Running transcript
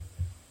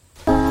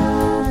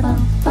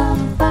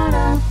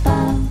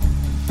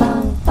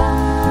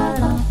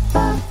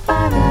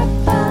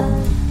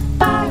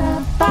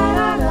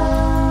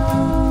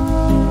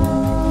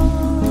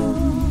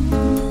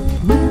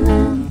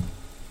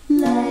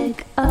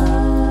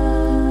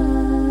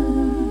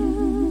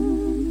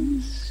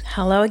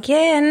Hello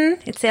again.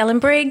 It's Ellen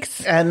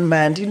Briggs. And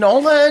Mandy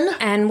Nolan.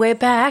 And we're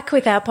back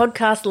with our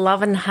podcast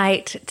Love and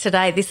Hate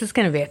today. This is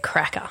going to be a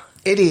cracker.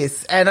 It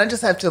is. And I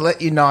just have to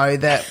let you know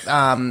that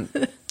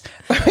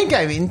when we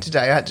came in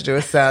today, I had to do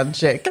a sound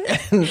check.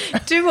 And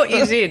do what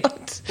you did.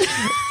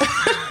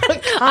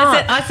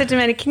 I said to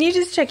Mandy, can you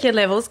just check your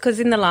levels?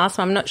 Because in the last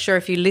one, I'm not sure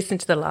if you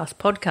listened to the last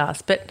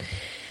podcast, but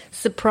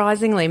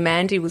surprisingly,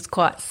 Mandy was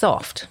quite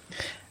soft.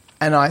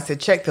 And I said,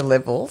 check the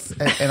levels.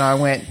 And I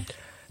went,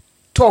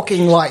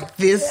 talking like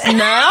this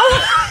now?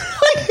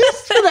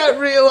 Just without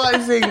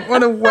realising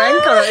what a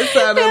wanker it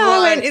sounded I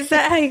like. went, is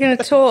that how you're going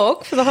to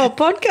talk for the whole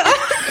podcast?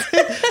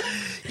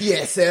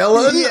 Yes,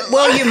 Ellen.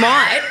 Well, you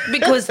might,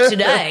 because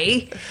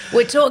today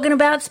we're talking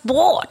about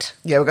sport.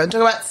 Yeah, we're going to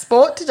talk about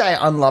sport today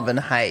on Love and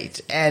Hate.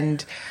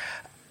 And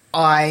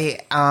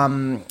Ellen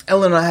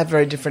and I have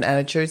very different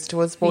attitudes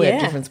towards sport. We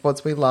have different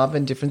sports we love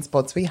and different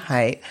sports we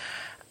hate.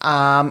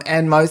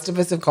 And most of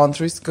us have gone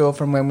through school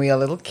from when we were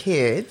little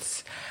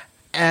kids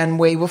and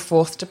we were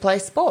forced to play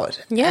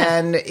sport. Yeah.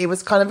 And it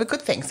was kind of a good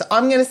thing. So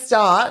I'm going to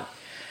start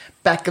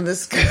back in the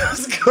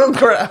school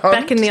ground.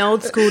 Back in the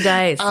old school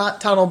days.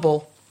 Tunnel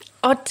ball.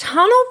 Oh,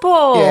 tunnel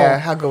ball. Yeah,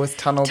 how good was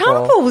tunnel ball?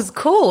 Tunnel ball was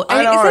cool.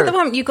 I know. Is that the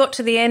one you got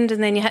to the end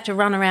and then you had to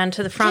run around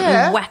to the front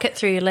and whack it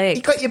through your legs?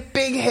 You got your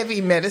big,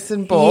 heavy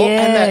medicine ball.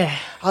 Yeah. And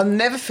I'll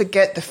never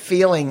forget the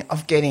feeling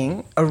of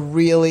getting a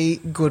really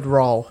good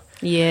roll.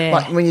 Yeah.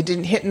 Like when you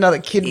didn't hit another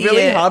kid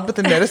really hard with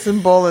the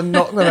medicine ball and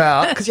knock them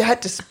out because you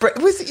had to spread.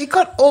 You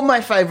got all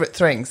my favourite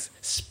things.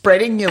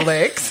 Spreading your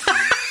legs. What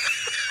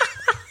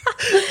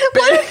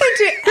did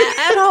you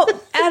do?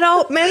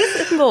 Adult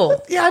medicine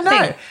ball? Yeah, I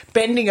know.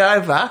 Bending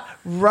over,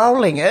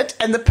 rolling it,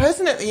 and the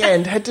person at the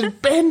end had to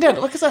bend it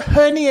like it's a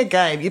hernia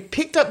game. You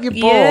picked up your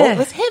ball, it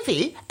was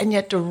heavy, and you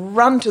had to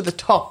run to the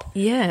top.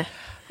 Yeah.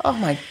 Oh,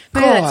 my God.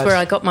 Maybe that's where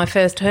I got my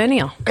first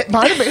hernia. It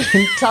might have been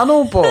in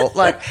tunnel ball.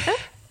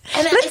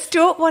 And let's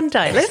do it one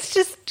day. Let's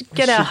just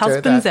get our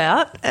husbands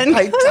out and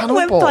play tunnel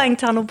we're ball. playing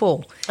tunnle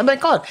ball. Oh, my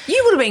God.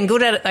 You would have been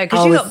good at it, though,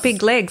 because you got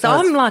big legs.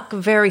 I'm like a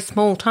very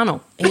small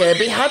tunnel. Yeah, it'd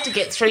be hard to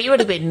get through. You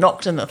would have been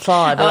knocked in the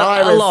thigh,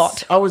 but a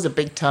lot. I was a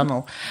big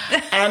tunnel,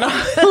 and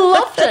I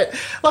loved it.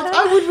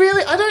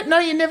 I don't know,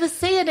 you never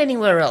see it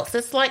anywhere else.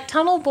 It's like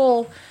tunnel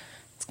ball,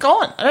 it's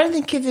gone. I don't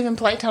think kids even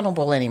play tunnel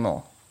ball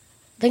anymore.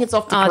 I think it's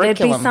off the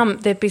curriculum.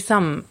 There'd be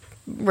some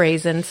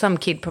reason. Some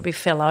kid probably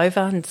fell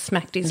over and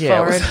smacked his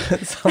forehead.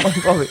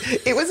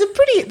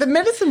 The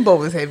medicine ball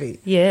was heavy.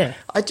 Yeah.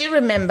 I do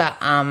remember.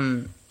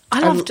 I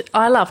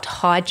loved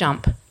high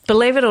jump,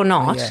 believe it or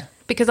not. Yeah.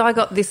 Because I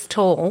got this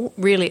tall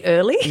really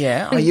early.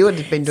 Yeah. Oh, you would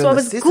have been doing so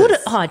the scissors. So I was good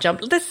at high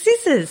jump. The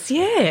scissors,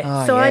 yeah.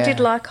 Oh, so yeah. I did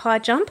like high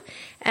jump.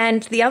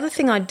 And the other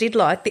thing I did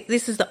like,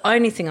 this is the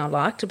only thing I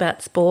liked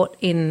about sport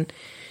in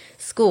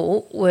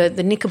school, were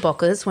the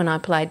knickerbockers when I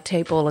played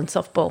t-ball and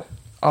softball.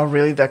 Oh,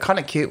 really? They're kind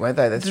of cute, weren't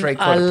they? The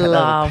three-quarter pants. I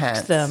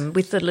loved them,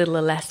 with the little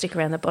elastic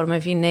around the bottom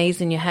of your knees,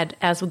 and you had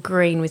ours were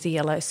green with a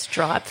yellow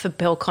stripe for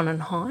Belconnen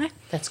High.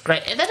 That's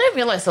great. They don't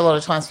realise a lot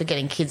of times for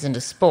getting kids into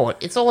sport,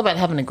 it's all about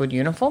having a good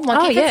uniform. You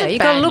got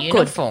to look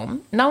uniform,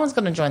 good. No one's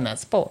going to join that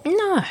sport.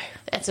 No.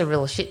 That's a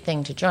real shit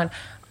thing to join.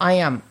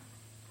 I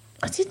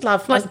did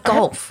love...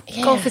 golf.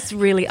 Golf is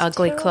really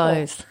ugly terrible.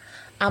 clothes.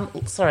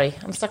 Sorry,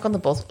 I'm stuck on the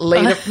balls.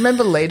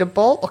 Remember leader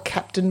ball or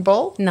captain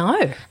ball?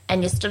 No.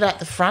 And you stood out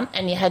the front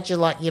and you had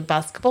your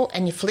basketball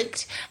and you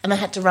flicked and they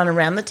had to run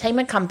around the team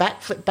and come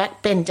back, flip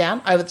back, bend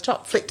down, over the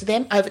top, flick to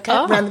them,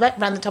 overcoat, round the back,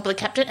 round the top of the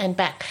captain and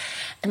back.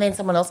 And then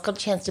someone else got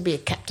a chance to be a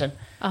captain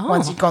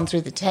once you'd gone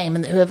through the team,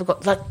 and whoever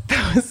got... that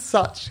was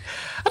such...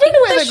 I don't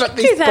know where they got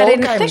these ball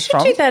games from. They should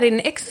do that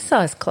in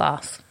exercise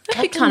class.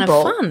 That'd be kind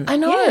of fun. I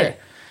know. Yeah.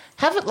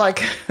 Have it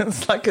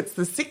it's like it's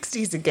the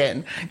 60s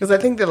again, because I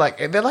think they're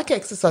like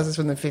exercises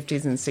from the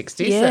 50s and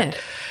 60s. Yeah.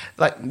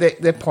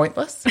 They're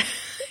pointless.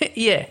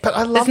 Yeah. But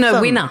I love There's no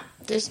them. winner.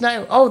 There's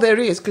no... Oh, there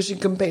is, because you're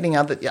competing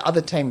other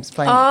teams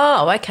playing.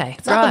 Oh, okay.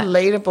 It's like a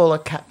leader ball or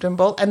captain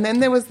ball. And then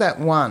there was that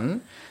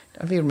one,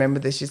 if you remember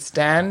this, you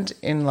stand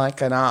in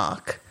like an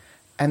arc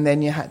and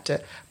then you had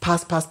to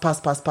pass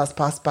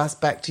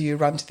back to you,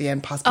 run to the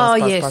end, pass.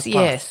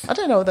 Yes. I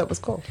don't know what that was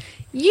called.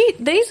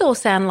 These all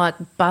sound like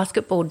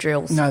basketball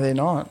drills. No, they're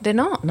not. They're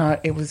not? No,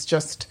 it was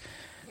just...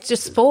 It's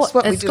just sport. It's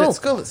what we did at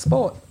school. It's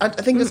sport. I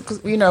think it's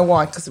because... You know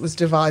why? Because it was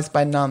devised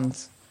by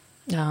nuns.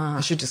 Ah. I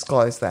should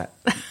disclose that.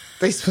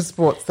 These were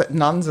sports that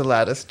nuns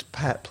allowed us to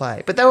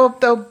play. But they were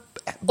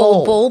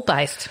all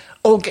ball-based.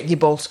 All get your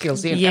ball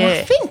skills in. Yeah. And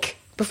I think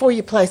before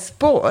you play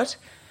sport,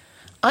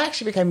 I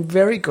actually became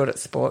very good at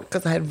sport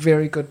because I had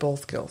very good ball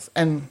skills.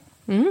 And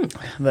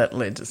that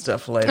led to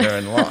stuff later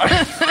in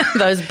life.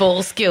 Those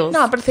ball skills.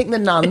 No, but I think the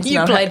nuns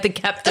You played the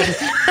captain.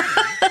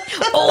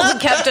 All the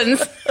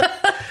captains.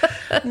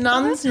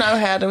 Nuns know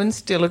how to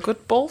instill a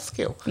good ball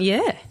skill.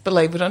 Yeah.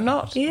 Believe it or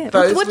not. Yeah.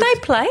 Would they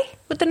play?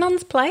 Would the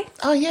nuns play?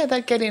 Oh, yeah,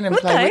 they'd get in and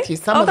Would play they? with you.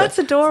 That's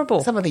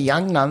adorable. Some of the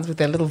young nuns with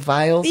their little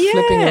veils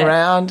flipping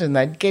around, and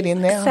they'd get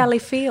in there. Sally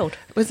Field.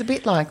 It was a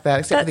bit like that,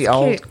 except for the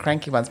old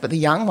cranky ones. But the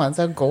young ones,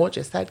 they're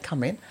gorgeous. They'd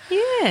come in.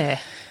 Yeah.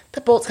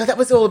 The ball skills, that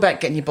was all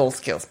about getting your ball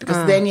skills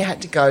because then you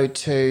had to go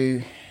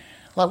to,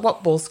 like,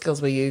 what ball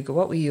skills were you?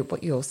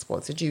 What your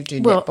sports? Did you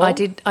do netball? Well,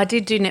 I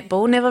did do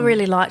netball. Never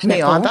really liked Me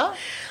netball. either.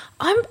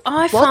 I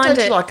What find don't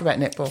it. you like about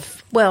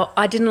netball? Well,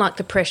 I didn't like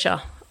the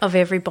pressure of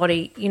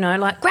everybody,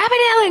 like, grab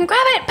it, Ellen, grab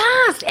it,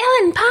 pass,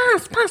 Ellen,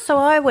 pass. So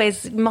I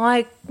always,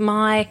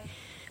 my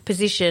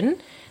position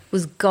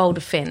was goal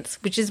defence,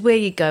 which is where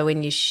you go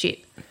when you're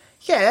shit.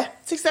 Yeah,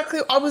 it's exactly.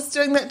 I was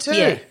doing that too.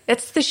 Yeah,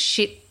 it's the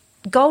shit.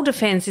 Goal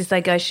defence is they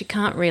go, she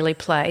can't really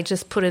play,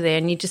 just put her there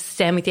and you just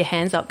stand with your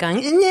hands up going,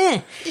 nah.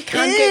 You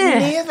can't get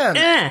near them.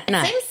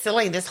 No. It seems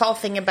silly, this whole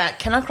thing about,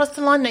 can I cross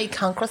the line? No, you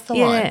can't cross the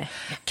line. Yeah.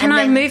 Can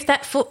I move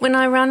that foot when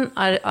I run?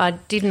 I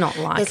did not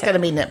like There's it. going to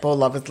be netball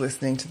lovers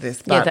listening to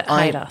this, but that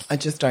hate us. I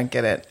just don't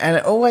get it. And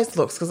it always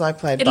looks, because I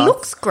played It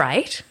looks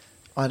great.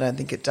 I don't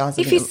think it does.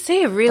 If you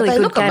see a really They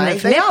good look game of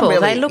amazing. netball,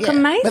 they look But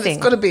amazing.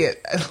 it's got to be at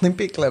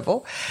Olympic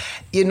level.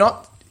 You're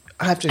not,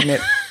 I have to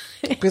admit,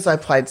 because I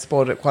played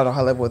sport at quite a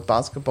high level with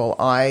basketball,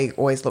 I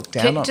always look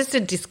down on. Just a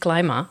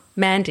disclaimer,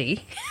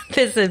 Mandy.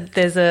 There's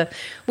a.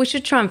 We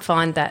should try and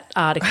find that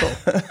article.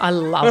 I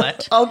love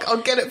it. I'll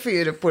get it for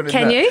you to put in.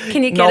 Can you?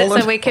 Can you get Nolan.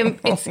 it so we can?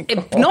 It's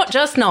not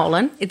just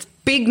Nolan. It's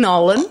Big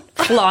Nolan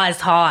flies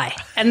high,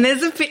 and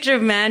there's a picture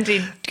of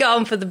Mandy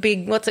going for the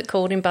big. What's it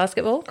called in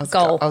basketball?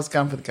 Goal. I was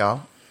going for the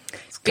goal.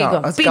 Big I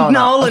one. was Big going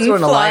up. Nolan I was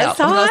doing a flies layup.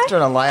 I high. was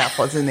doing a layup.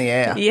 I was in the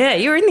air. Yeah,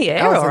 you were in the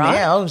air, I was all in right. the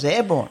air. I was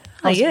airborne.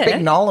 Yeah.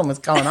 Big Nolan was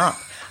going up.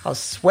 I was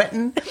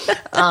sweating.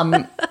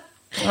 Oh,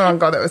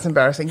 God, that was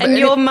embarrassing. But And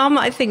your mum,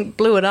 I think,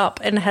 blew it up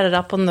and had it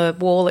up on the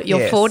wall at your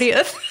Yes.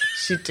 40th.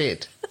 She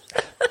did.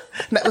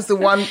 And that was the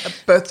one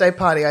birthday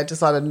party I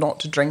decided not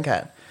to drink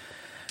at.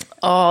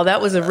 Oh,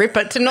 that was a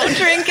ripper to not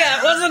drink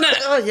at, wasn't it?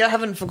 Oh, you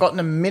haven't forgotten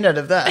a minute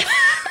of that.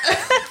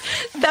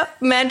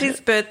 That Mandy's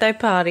birthday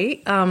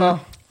party,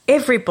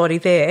 everybody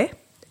there,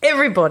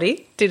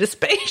 everybody did a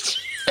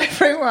speech.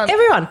 Everyone.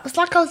 Everyone. It was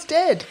like I was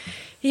dead.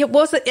 It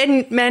wasn't,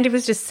 and Mandy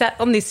was just sat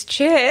on this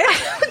chair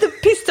with a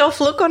pissed off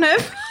look on her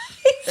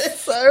face, I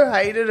so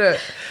hated it.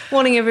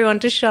 wanting everyone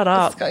to shut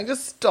I was up. going to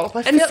stop.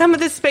 And some of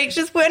the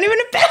speeches weren't even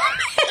about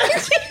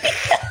Mandy.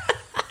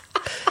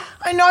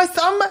 I know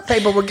some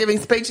people were giving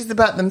speeches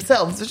about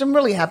themselves, which I'm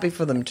really happy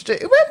for them to do.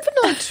 It went for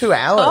another 2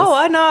 hours. Oh,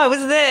 I know, I was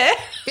there.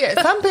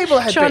 Yeah, some people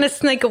had Trying to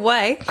sneak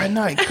away. I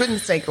know, he couldn't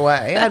sneak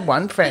away. I had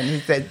one friend who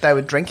said they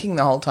were drinking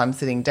the whole time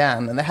sitting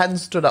down and they hadn't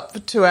stood up for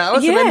 2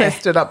 hours. And when Yeah. they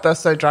stood up, they were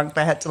so drunk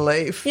they had to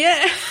leave.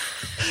 Yeah.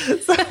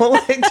 So all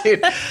they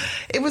did,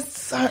 it was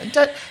so...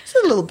 Just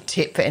a little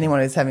tip for anyone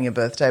who's having a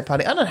birthday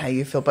party. I don't know how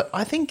you feel, but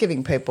I think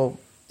giving people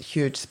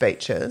huge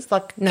speeches,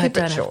 like, No, keep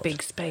don't it short. have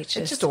big speeches.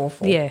 It's just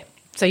awful. Yeah.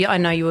 So I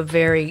know you were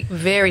very,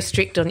 very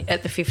strict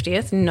at the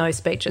 50th. No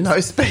speeches.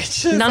 No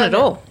speeches. None at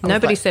all. I was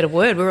Nobody like, said a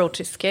word. We were all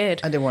too scared.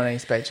 I didn't want any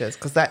speeches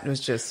because that was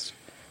just...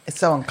 It's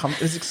so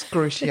uncomfortable. It was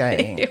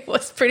excruciating. It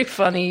was pretty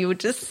funny. You were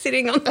just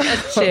sitting on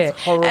that chair,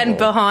 horrible. and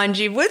behind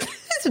you was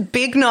this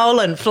big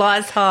Nolan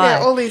flies high.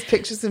 Yeah, all these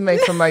pictures of me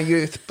from my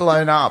youth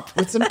blown up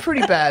with some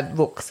pretty bad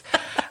looks.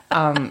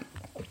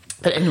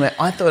 But anyway,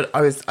 I thought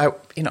I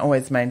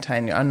always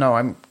maintain, I know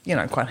I'm,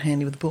 quite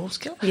handy with the ball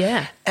skill.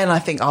 Yeah. And I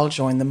think I'll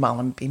join the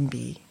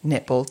Mullumbimby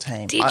netball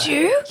team. Did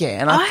you? Yeah.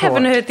 And I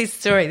haven't heard this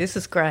story. This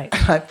is great.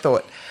 I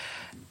thought,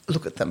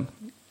 look at them.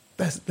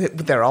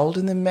 They're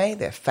older than me.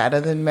 They're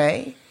fatter than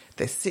me.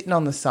 They're sitting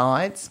on the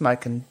side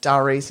smoking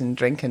durries and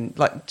drinking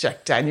like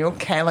Jack Daniel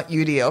like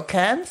UDL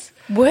cans.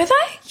 Were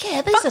they?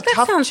 Yeah, these Fuck, are that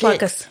tough sounds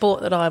like a chicks.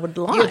 sport that I would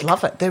like. You'd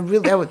love it. They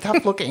were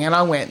tough looking. And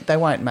I went, they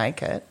won't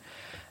make it.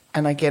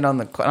 And I get on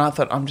the court, and I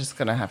thought, I'm just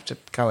going to have to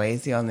go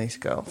easy on these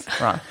girls.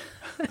 Right.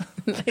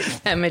 They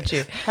hammered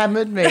you.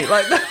 Hammered me.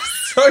 Like, they were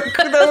so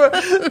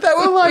good. They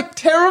were like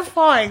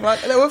terrifying.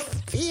 Like, they were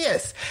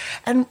fierce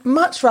and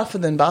much rougher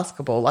than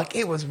basketball. Like,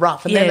 it was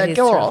rough. And Yeah, then it they'd is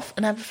go rough. off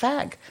and have a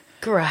fag.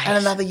 Great. And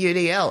another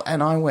UDL.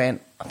 And I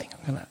went,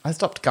 I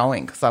stopped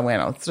going because I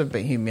was sort of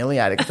being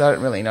humiliated because I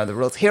don't really know the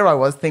rules. Here I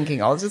was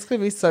thinking I was just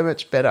going to be so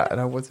much better, and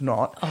I was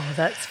not. Oh,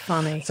 that's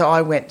funny. So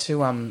I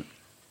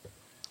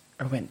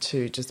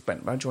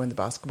joined the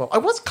basketball. I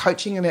was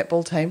coaching a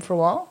netball team for a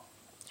while.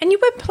 And you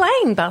were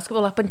playing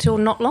basketball up until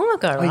not long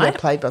ago, Oh, yeah, I right?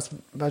 played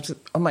basketball.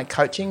 On my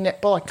coaching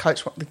netball, I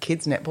coached the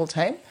kids' netball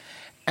team,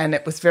 and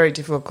it was very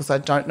difficult because I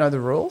don't know the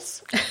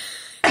rules.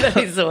 That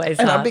is always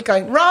And hard. I'd be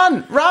going,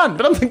 run,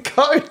 but I'm the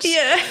coach.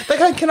 Yeah. They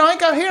go, can I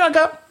go here? And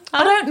I go,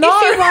 I don't know.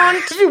 If you want.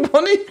 If you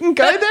want, you can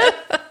go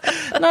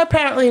there. No,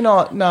 apparently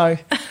not. No.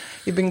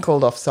 You've been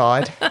called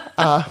offside,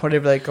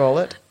 whatever they call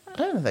it. I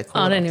don't know if they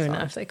call it I don't offside. even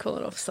know if they call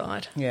it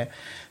offside. Yeah.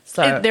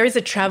 So There is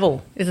a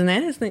travel, isn't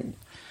there? Isn't it?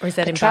 Or is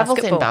that in travel's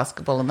basketball? in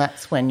basketball, and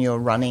that's when you're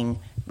running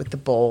with the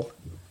ball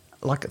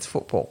like it's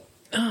football.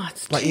 Oh,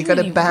 it's Like too you got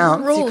to many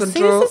bounce, rules. you can See,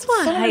 draw. this is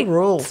why so I many hate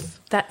rules.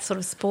 that sort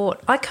of sport.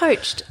 I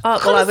coached. Oh,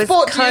 What well, I kind of was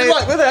sport do you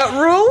like without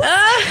rules?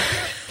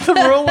 The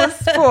ruleless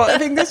sport. I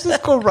think this is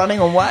called running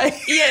away.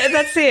 Yeah,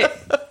 that's it.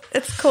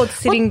 It's called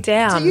sitting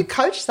down. So you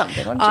coach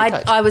something. What did you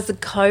coach? I was a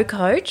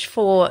co-coach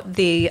for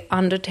the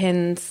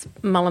under-10s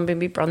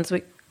Mullumbimby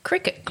Brunswick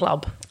cricket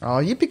club. Oh,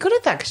 you'd be good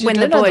at that because you When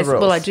do the know boys, the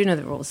rules. well, I do know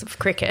the rules of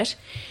cricket,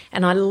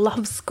 and I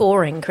love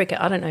scoring cricket.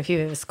 I don't know if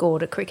you've ever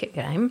scored a cricket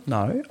game.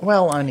 No.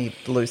 Well, only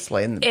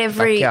loosely in the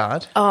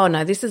backyard. Oh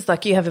no, this is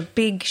like you have a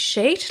big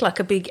sheet, like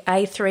a big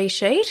A3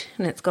 sheet,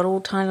 and it's got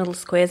all tiny little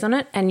squares on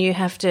it, and you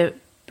have to,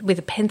 with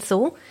a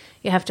pencil,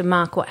 you have to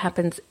mark what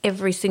happens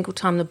every single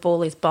time the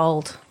ball is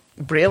bowled.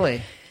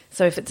 Really?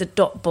 So if it's a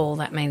dot ball,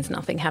 that means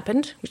nothing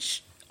happened,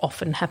 which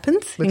often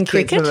happens With in kids,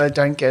 cricket. so they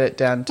don't get it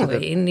down to Well,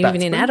 the even in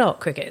batsman? adult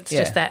cricket, it's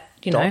Yeah. just that,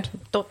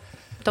 Dot.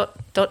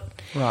 dot.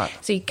 Right.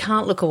 So you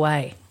can't look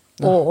away.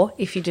 Or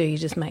if you do, you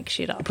just make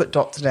shit up. Put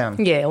dots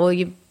down. Yeah, or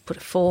you put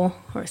a 4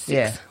 or a 6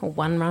 Yeah. or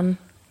 1 run,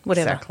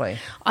 whatever. Exactly.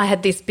 I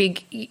had this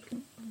big,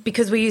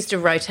 because we used to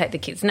rotate the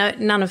kids. No,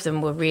 none of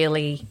them were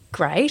really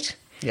great.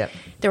 Yeah.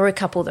 There were a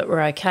couple that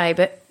were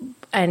okay,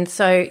 and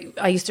so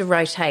I used to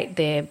rotate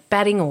their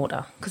batting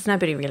order because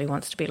nobody really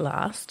wants to be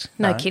last.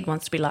 No No. kid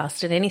wants to be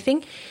last at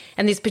anything.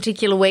 And this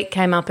particular week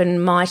came up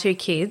and my 2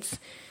 kids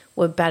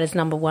were batters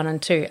number 1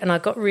 and 2, and I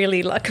got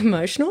really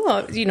emotional.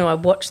 I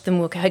watched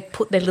them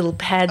put their little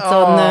pads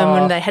on them,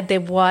 and they had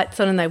their whites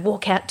on, and they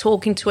walk out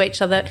talking to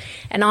each other.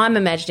 And I'm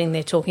imagining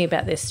they're talking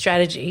about their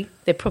strategy.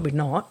 They're probably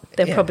not.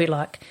 They're probably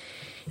like,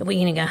 "Are we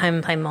going to go home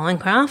and play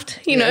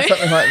Minecraft?" You know,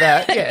 something like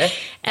that. Yeah.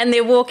 And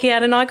they're walking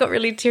out, and I got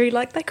really teary.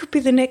 Like they could be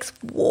the next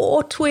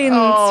war twins.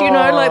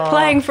 Like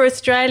playing for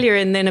Australia,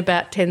 and then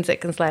about 10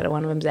 seconds later,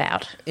 one of them's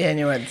out. Yeah, and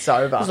you went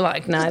sober. I was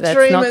like, no, The that's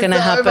dream not is going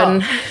to happen.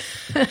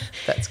 over.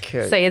 That's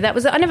cute. So yeah, that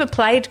was. I never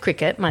played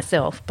cricket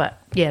myself, but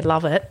yeah,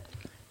 love it.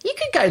 You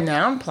could go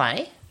now and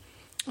play.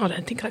 I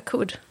don't think I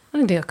could. I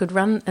don't think I could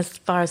run as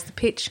far as the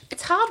pitch.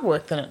 It's hard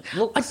work than it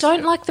looks. I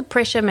don't like the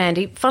pressure,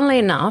 Mandy. Funnily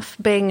enough,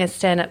 being a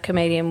stand-up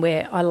comedian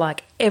where I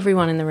like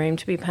everyone in the room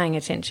to be paying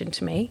attention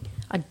to me,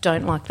 I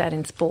don't like that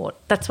in sport.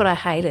 That's what I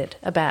hated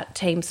about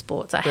team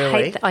sports.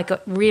 Really? I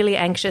got really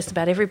anxious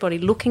about everybody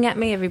looking at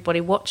me, everybody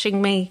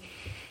watching me.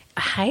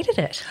 I hated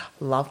it.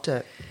 Loved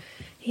it.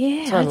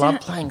 Yeah. So I love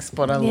don't- playing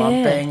sport. I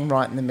love being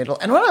right in the middle.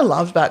 And what I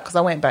loved about, because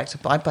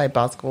I played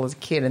basketball as a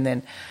kid, and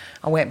then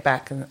I went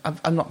back, and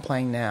I'm not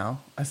playing now.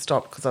 I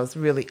stopped because I was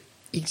you're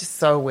just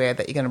so aware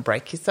that you're going to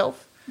break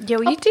yourself. Yeah,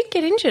 well, you did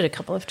get injured a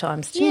couple of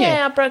times, didn't you?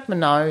 Yeah, I broke my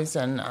nose,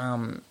 and I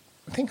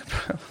think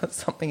I broke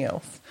something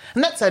else.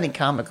 And that's only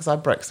karma because I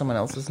broke someone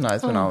else's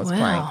nose when I was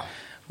playing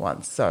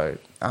once. So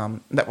I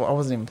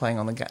wasn't even playing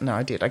on the game. No,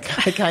 I did. I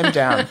came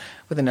down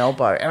with an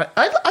elbow. And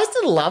I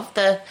still love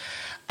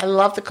I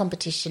love the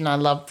competition. I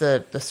love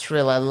the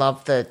thrill. I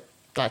love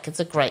it's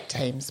a great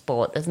team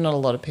sport. There's not a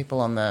lot of people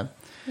on the,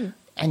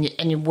 and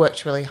you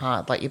worked really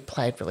hard, like you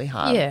played really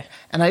hard. Yeah.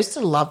 And I used to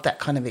love that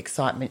kind of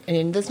excitement.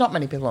 And there's not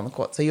many people on the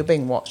court, so you're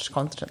being watched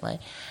constantly.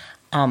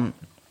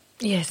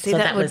 Yeah, see,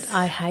 So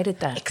I hated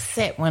that.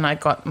 Except when I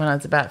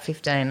was about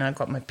 15, I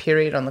got my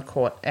period on the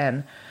court,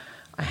 and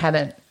I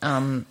hadn't.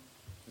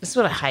 This is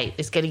what I hate: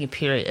 is getting a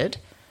period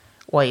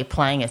while you're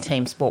playing a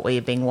team sport where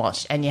you're being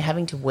watched, and you're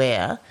having to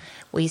wear.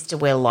 We used to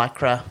wear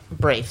lycra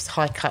briefs,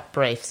 high cut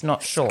briefs,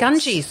 not shorts.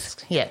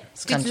 Scunchies. Yeah,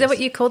 scunchies. Is that what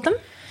you called them?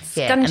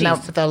 Yeah, and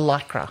Scunchies. they're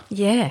lycra.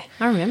 Yeah,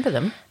 I remember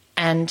them.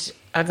 And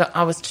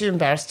I was too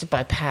embarrassed to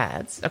buy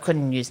pads. I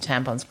couldn't use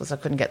tampons because I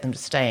couldn't get them to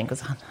stay in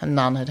because a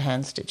nun had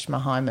hand-stitched my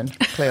hymen,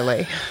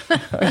 clearly.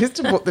 I used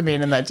to put them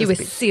in and they'd just You were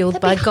sealed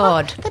by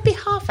God. They'd be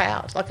half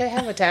out. Like I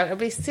have a towel. I'd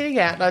be sitting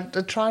out and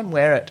I'd try and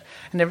wear it.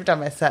 And every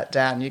time I sat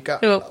down, you'd go,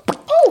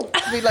 oh,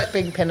 it'd be like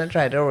being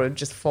penetrated or it would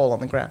just fall on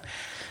the ground.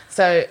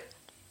 So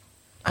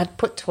I'd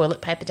put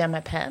toilet paper down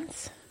my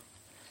pants.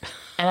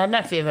 And I don't know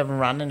if you've ever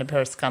run in a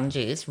pair of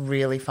scunchies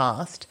really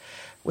fast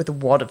with a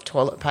wad of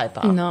toilet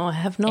paper. No, I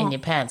have not. In your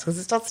pants because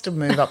it starts to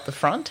move up the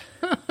front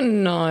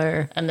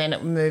No. and then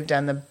it moved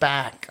down the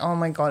back. Oh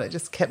my God, it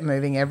just kept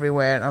moving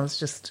everywhere. And it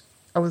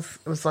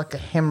was like a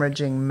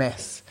hemorrhaging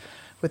mess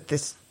with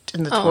this,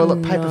 and the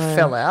toilet paper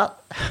fell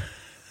out.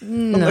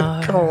 No.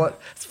 On the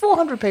court. It's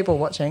 400 people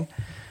watching.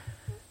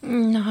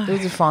 No. It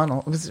was a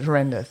final. It was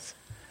horrendous.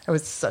 It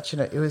was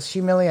it was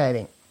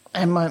humiliating.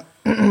 And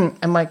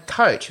my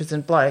coach was a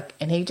bloke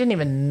and he didn't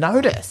even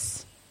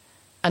notice.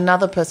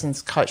 Another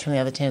person's coach from the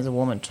other team was a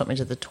woman, took me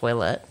to the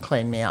toilet,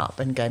 cleaned me up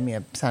and gave me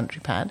a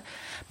sanitary pad.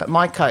 But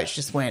my coach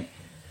just went,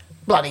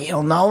 bloody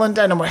hell, Nolan,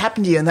 don't know what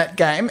happened to you in that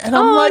game. And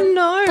I'm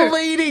no.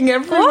 bleeding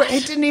everywhere. What?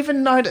 He didn't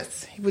even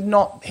notice. He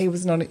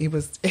was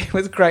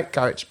a great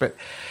coach, but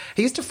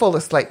he used to fall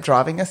asleep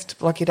driving us,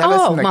 like he'd have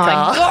us in the car.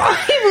 Oh my God,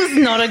 he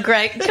was not a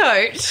great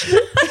coach.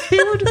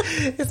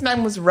 His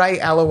name was Ray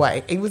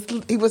Alloway.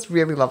 He was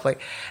really lovely.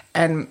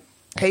 And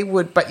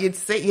you'd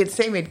see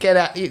him, he'd get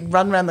out, he'd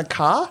run around the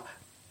car.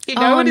 You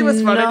know, when he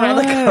was running around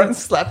the car and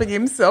slapping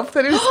himself,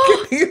 that he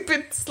was getting a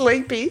bit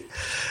sleepy.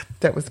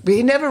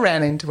 He never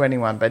ran into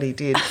anyone, but he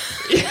did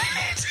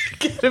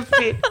get a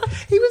bit.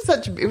 He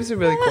was a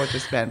really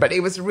gorgeous man, but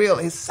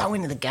he's so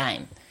into the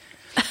game.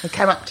 He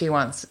came up to you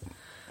once.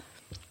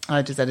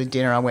 I just had a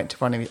dinner. I went to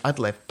one of his, I'd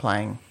left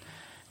playing.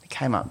 He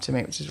came up to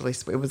me, which is really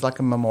sweet. It was like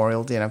a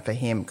memorial dinner for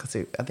him because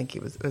I think he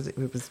was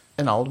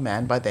an old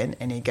man by then.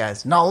 And he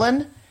goes,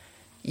 Nolan,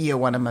 you're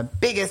one of my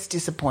biggest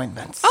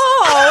disappointments.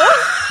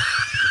 Oh.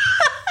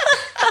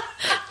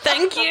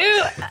 Thank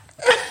you.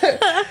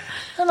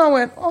 And I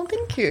went, oh,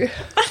 thank you.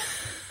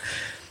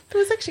 It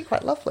was actually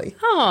quite lovely.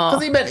 Oh.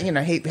 Because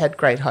he had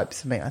great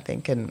hopes for me, I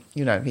think. And,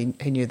 he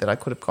knew that I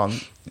could have gone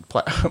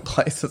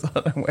places, I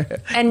don't know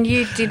where. And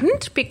you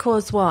didn't?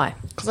 Because why?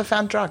 Because I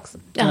found drugs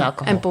and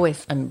alcohol. And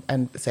boys.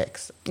 And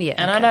sex. Yeah.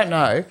 And okay. I don't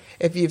know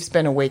if you've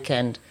spent a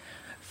weekend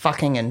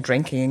fucking and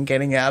drinking and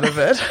getting out of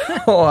it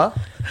or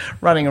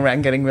running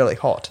around getting really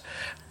hot.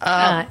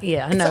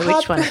 Yeah, I know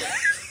which one.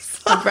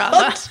 I'd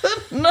rather.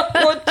 Know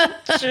what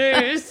to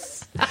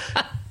choose.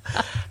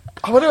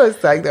 What I was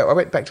saying, though, I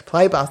went back to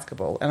play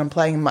basketball, and I'm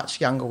playing much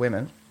younger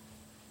women.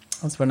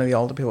 I was one of the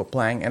older people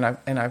playing, and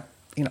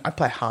I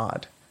play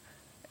hard.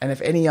 And if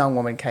any young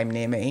woman came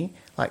near me,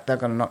 like they're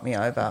going to knock me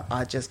over,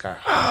 I just go,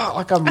 oh,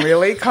 like I'm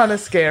really kind of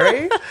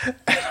scary. And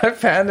I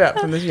found out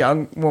from this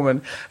young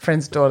woman,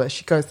 friend's daughter,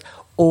 she goes,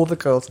 all the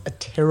girls are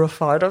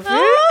terrified of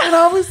you. And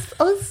I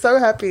was so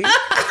happy.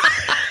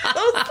 I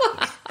was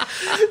like,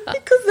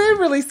 because they're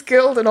really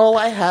skilled, and all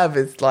I have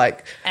is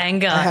like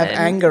anger. I have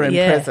anger and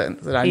yeah.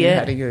 presence, and I knew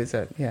how to use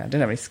it. Yeah, I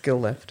didn't have any skill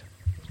left.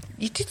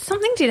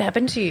 Something did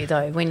happen to you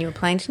though when you were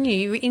playing, didn't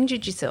you? You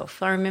injured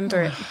yourself. I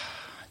remember it.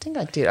 I think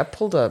I did. I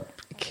pulled a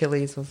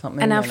Achilles or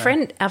something. And our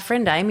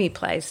friend Amy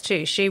plays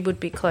too. She would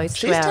be close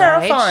to our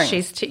terrifying.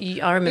 age.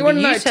 I remember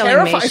you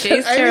telling me she's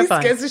Amy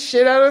terrifying. scares the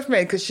shit out of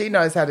me because she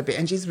knows how to be,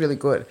 and she's really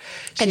good.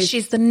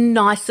 She's the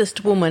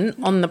nicest woman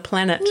on the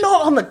planet.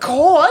 Not on the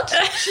court.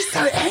 She's so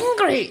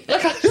angry.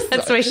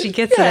 That's where she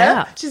gets it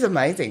out. She's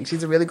amazing.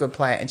 She's a really good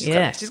player, and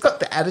she's got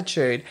the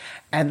attitude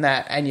and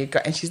that,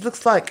 and she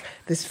looks like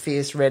this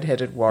fierce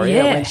redheaded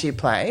warrior when she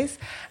plays,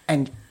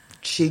 and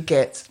she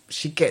gets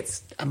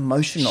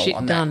emotional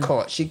on that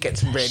court. She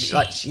gets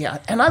ready.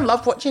 And I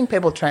love watching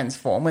people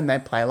transform when they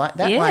play like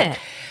that. Yeah. Like,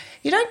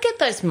 you don't get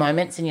those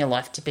moments in your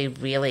life to be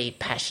really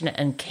passionate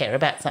and care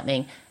about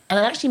something, and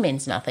it actually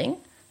means nothing.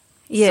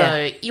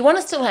 Yeah. So you want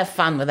to still have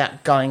fun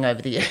without going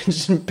over the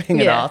edge and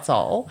being an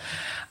arsehole.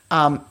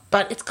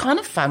 But it's kind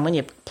of fun when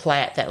you play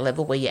at that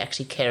level where you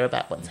actually care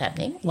about what's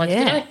happening. Like if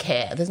you don't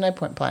care, there's no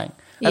point playing.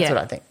 That's what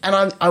I think. And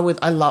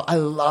I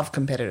love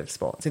competitive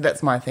sport. See,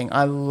 that's my thing.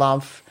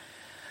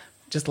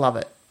 Just love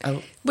it.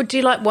 Would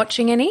you like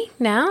watching any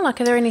now? Like,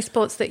 are there any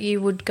sports that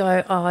you would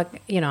go,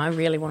 I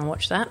really want to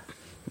watch that?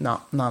 No,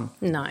 none.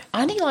 No.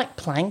 I only like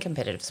playing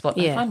competitive sport.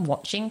 Yeah. I find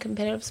watching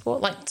competitive sport,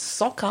 like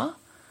soccer,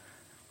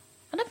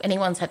 I don't know if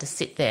anyone's had to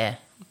sit there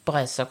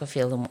by a soccer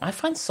field. And I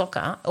find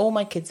soccer, all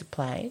my kids have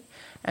played,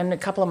 and a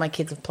couple of my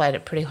kids have played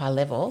at pretty high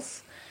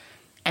levels.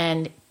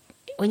 And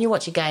when you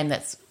watch a game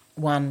that's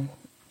 1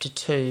 to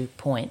 2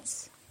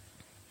 points,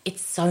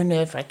 it's so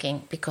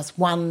nerve-wracking because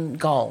one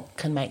goal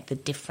can make the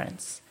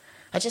difference.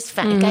 I just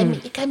found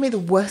it gave me the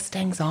worst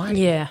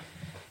anxiety. Yeah.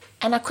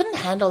 And I couldn't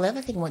handle the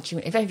other thing watching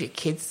if any of your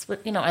kids,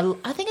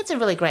 I think it's a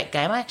really great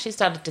game. I actually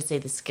started to see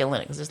the skill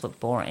in it because it just looked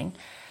boring.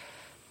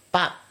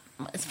 But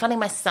it's funny,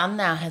 my son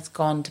now has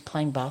gone to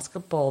playing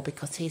basketball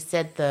because he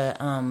said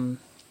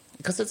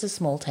because it's a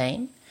small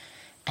team,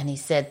 and he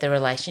said the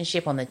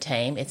relationship on the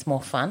team, it's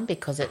more fun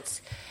because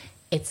it's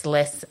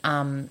less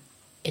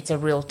it's a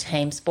real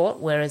team sport,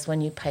 whereas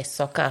when you play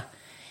soccer,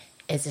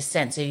 there's a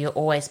sense of you're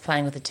always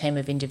playing with a team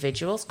of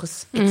individuals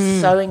because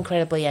it's so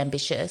incredibly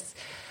ambitious,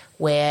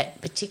 where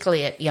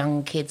particularly at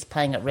young kids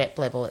playing at rep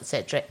level,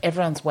 etc.,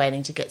 everyone's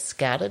waiting to get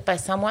scouted by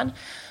someone.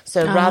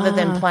 So rather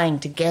than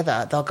playing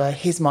together, they'll go,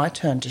 here's my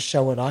turn to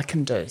show what I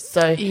can do.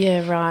 So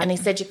yeah, right. And he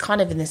said you're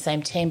kind of in the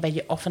same team, but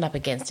you're often up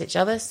against each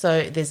other.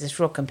 So there's this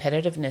real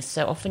competitiveness.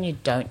 So often you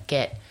don't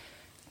get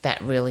that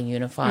really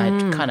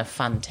unified kind of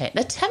fun team.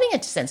 That's having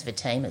a sense of a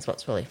team is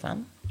what's really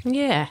fun.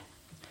 Yeah.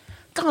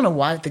 Going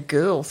away with the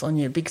girls on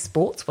your big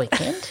sports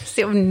weekend.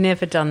 See, I've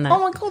never done that. Oh,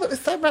 my God, it was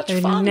so much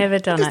fun. I've never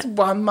done Just it.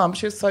 one mum,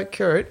 she was so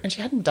cute, and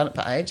she hadn't done it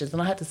for ages,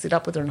 and I had to sit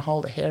up with her and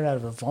hold her hair out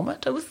of her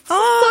vomit. It was so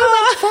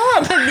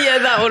much fun. Yeah,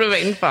 that would have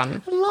been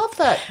fun. I love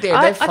that.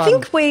 Yeah, they're fun.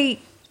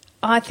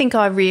 I think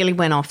I really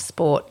went off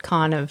sport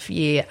kind of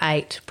year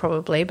 8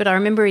 probably, but I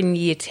remember in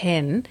year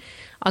 10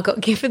 I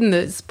got given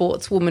the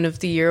Sportswoman of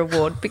the Year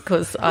award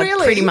because I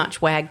Really? pretty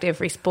much wagged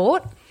every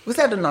sport. Was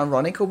that an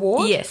ironic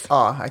award? Yes.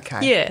 Oh,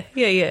 okay.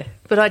 Yeah.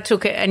 But I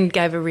took it and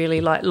gave a really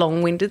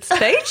long-winded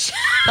speech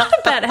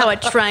about how I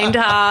trained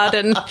hard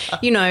and,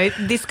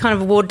 this kind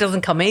of award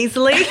doesn't come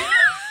easily.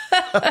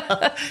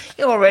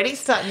 You're already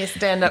starting your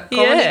stand-up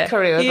comedy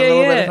career with a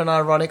little bit of an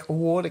ironic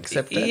award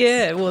acceptance.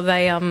 Yeah, well,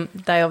 they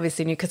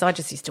obviously knew because I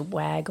just used to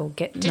wag or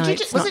get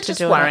notes. Was it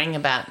just worrying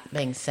about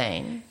being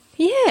seen?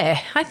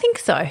 Yeah, I think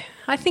so.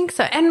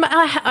 And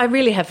I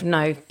really have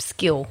no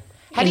skill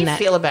How do you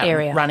feel about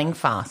area. running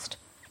fast?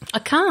 I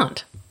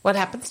can't. What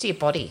happens to your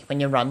body when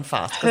you run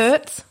fast?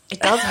 Hurts. It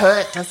does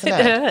hurt, doesn't it?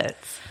 It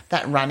hurts.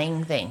 That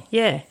running thing.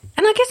 Yeah.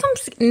 And I guess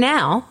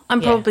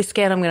I'm probably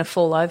scared I'm going to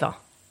fall over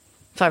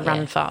if I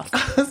run fast.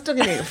 I was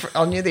talking to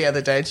Anya the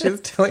other day, and she was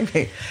telling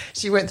me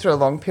she went through a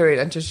long period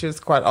until she was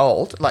quite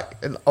old,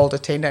 like an older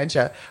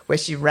teenager, where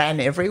she ran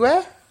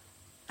everywhere.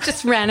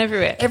 Just ran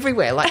everywhere.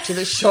 Everywhere, like to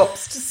the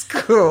shops, to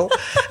school.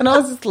 And I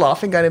was just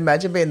laughing, going,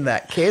 imagine being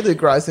that kid who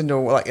grows into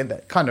like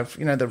that kind of,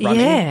 you know, the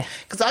running. Yeah.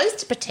 Because I used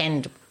to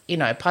pretend, you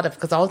know,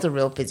 because I was a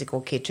real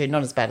physical kid too,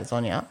 not as bad as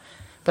Anya,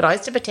 but I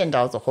used to pretend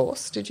I was a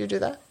horse. Did you do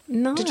that?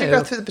 No. Did you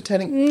go through the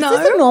pretending? No. Is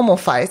this a normal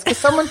phase? Because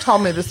someone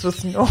told me this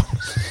was normal.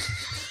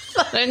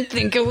 I don't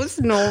think it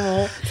was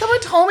normal. Someone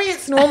told me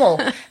it's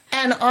normal.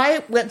 And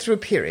I went through a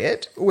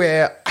period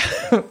where...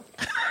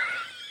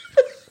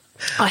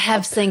 I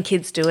have seen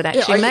kids do it,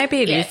 actually.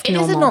 Maybe it is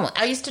normal. It is normal.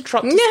 I used to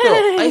trot to school.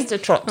 I used to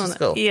trot to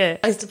school. Yeah.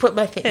 I used to put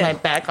my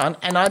bag on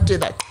and I'd do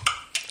that.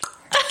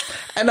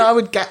 And I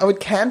would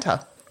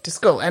canter to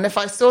school. And if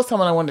I saw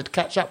someone I wanted to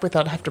catch up with,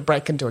 I'd have to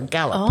break into a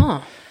gallop.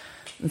 Oh.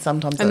 And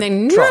sometimes And I'd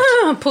then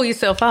trot. pull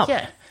yourself up.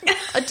 Yeah.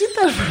 I did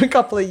that for a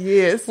couple of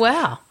years.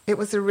 Wow. It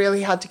was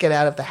really hard to get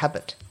out of the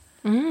habit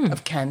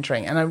of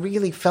cantering. And I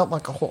really felt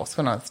like a horse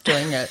when I was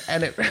doing it.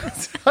 And it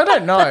was, I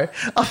don't know.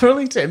 I'm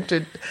really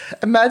tempted.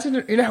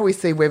 Imagine, you know how we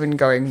see women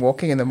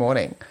walking in the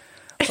morning?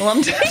 Well,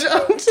 I'm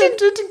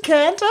tempted to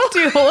canter.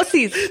 Do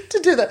horses. To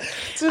do that.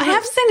 I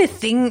have seen a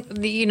thing,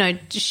 that, you know,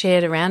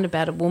 shared around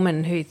about a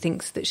woman who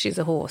thinks that she's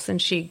a horse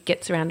and she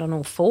gets around on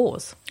all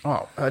fours.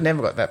 Oh, I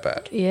never got that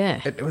bad.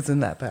 Yeah. It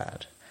wasn't that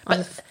bad. I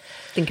just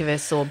think of her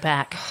sore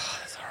back.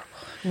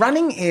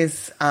 Running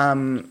is,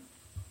 I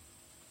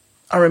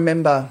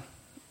remember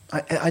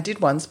I did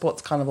one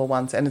sports carnival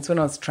once, and it's when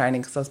I was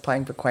training because I was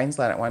playing for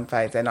Queensland at one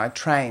phase, and I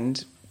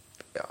trained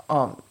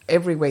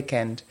every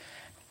weekend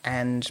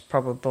and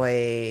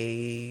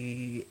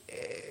probably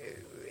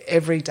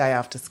every day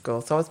after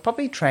school. So I was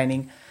probably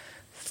training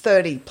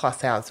 30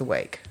 plus hours a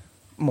week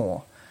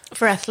more.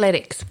 For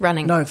athletics,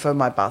 running? No, for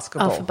my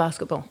basketball. Oh, for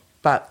basketball.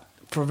 But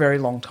for a very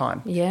long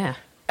time. Yeah.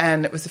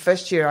 And it was the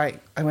first year I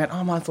went,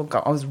 I might as well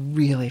go. I was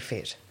really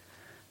fit.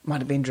 Might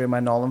have been during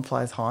my Nolan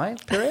Flies High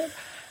period.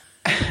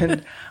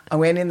 And I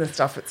went in the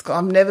stuff at school.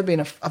 I've never been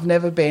a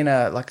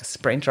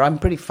sprinter. I'm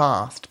pretty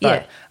fast,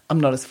 but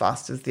I'm not as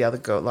fast as the other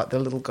girl, like the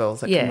little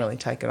girls that can really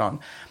take it on.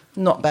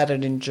 Not bad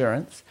at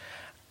endurance.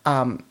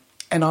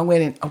 And I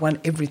went in. I won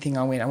everything.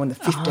 I won the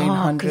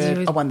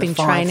 1500. I won the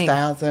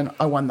 5000.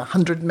 I won the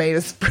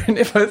 100-meter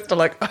sprint. I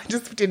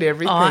just did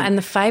everything. Oh, and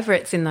the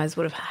favourites in those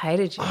would have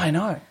hated you. I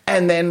know.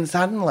 And then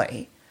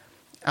suddenly,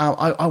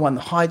 I won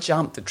the high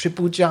jump, the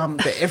triple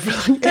jump, the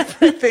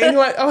everything.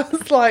 I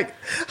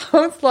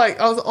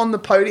was on the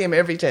podium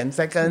every 10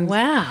 seconds.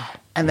 Wow.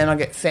 And then I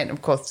get sent,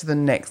 of course, to the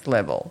next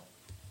level.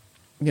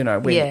 You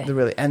know,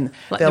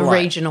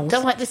 regionals.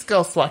 They're like, this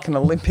girl's like an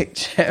Olympic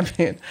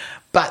champion.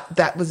 But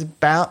that was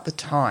about the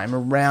time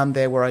around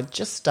there where I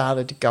just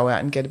started to go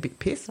out and get a bit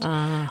pissed.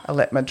 I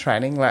let my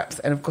training lapse,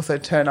 and of course I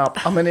turn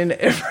up. I'm in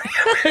every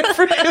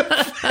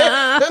event.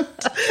 I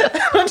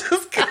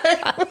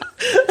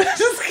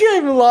just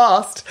came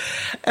last.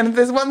 And if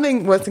there's one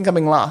thing worse than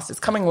coming last, it's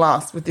coming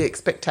last with the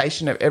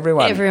expectation of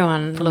everyone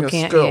from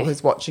looking your school at you.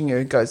 who's watching you,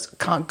 who goes,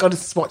 got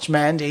to watch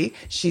Mandy.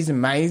 She's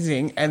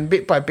amazing. And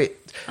bit by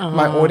bit,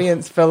 my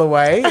audience fell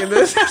away. And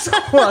there's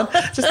one,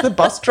 just the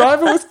bus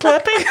driver was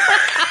clapping.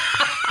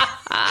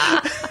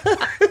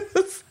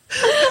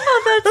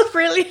 Oh, that's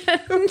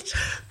brilliant.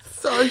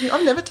 So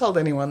I've never told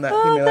anyone that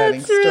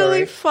humiliating story. That's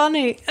really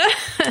funny.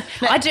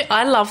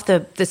 I love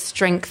the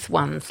strength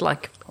ones,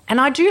 and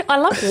I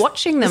love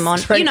watching them on,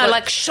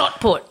 like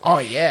shot put. Oh,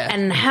 yeah.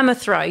 And hammer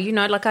throw, and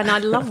I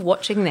love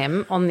watching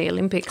them on the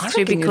Olympics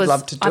too, because you'd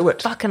love to do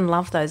it. I fucking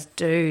love those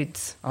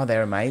dudes. Oh,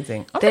 they're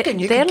amazing. I reckon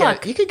you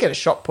could get a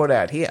shot put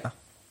out here.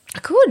 I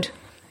could.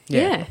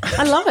 Yeah,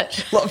 I love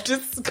it. Love to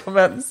come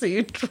out and see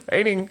you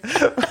training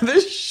the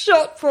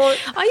shot put.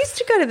 I used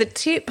to go to the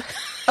tip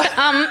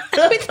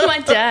with my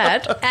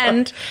dad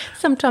and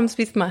sometimes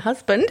with my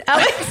husband,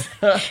 Alex,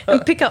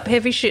 and pick up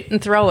heavy shit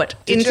and throw it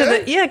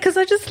because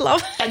I just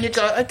love it. And you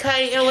go,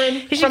 okay,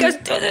 Ellen. She goes,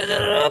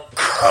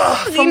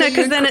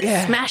 because then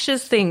it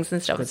smashes things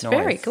and stuff. It's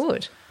very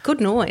good. Good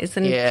noise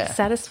and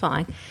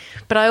satisfying.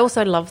 But I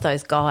also love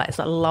those guys.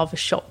 I love a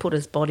shot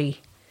putter's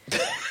body.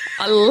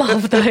 I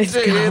love those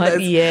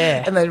guys.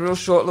 And they're real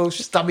short, little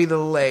stubby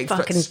little legs.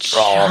 Fucking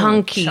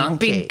strong, chunky,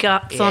 big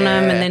guts on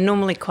them, and they're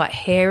normally quite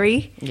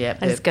hairy. Yeah.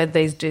 I just go,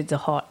 these dudes are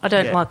hot. I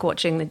don't like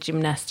watching the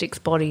gymnastics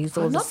bodies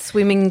or the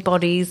swimming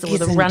bodies or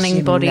the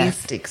running bodies.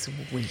 Gymnastics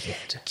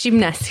weird.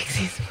 Gymnastics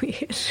is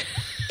weird.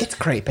 It's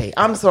creepy.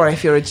 I'm sorry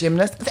if you're a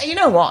gymnast. You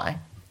know why?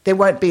 There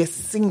won't be a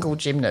single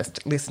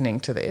gymnast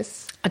listening to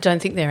this. I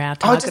don't think they're our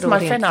target audience.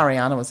 My friend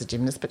Ariana was a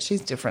gymnast, but she's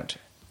different.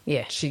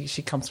 Yeah. She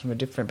comes from a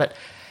different... But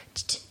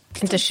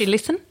and does she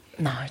listen?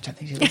 No, I don't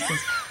think she listens.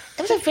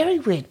 It was a very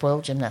weird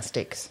world,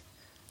 gymnastics.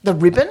 The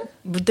ribbon?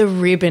 The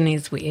ribbon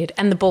is weird.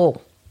 And the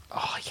ball.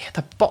 Oh, yeah,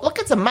 the ball. Look,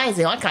 it's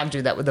amazing. I can't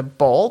do that with a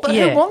ball, but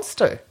who wants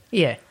to?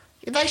 Yeah.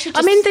 They should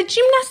the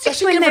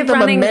gymnastics when they're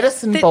running... a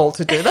medicine ball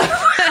to do that.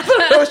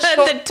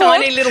 The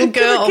tiny little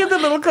girl. Give the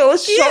little girl a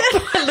shot.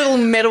 A little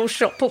metal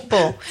shot put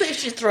ball. See if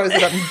she throws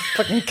it up and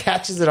fucking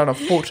catches it on a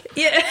foot.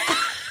 Yeah.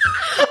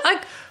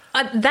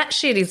 That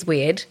shit is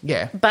weird.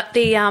 Yeah. But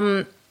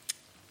the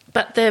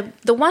But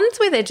the ones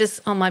where they're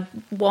just on my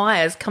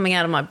wires coming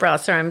out of my bra,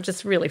 sorry, I'm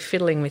just really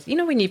fiddling with,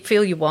 when you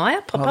feel your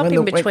wire pop up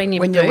in between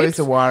your boobs. When you lose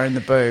a wire in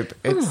the boob,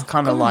 it's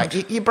kind of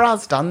like, your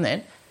bra's done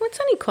then. Well, it's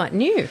only quite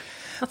new.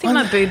 I think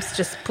my boobs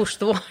just push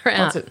the wire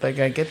out. They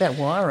go, get that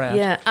wire out.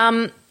 Yeah.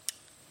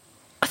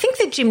 I think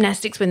the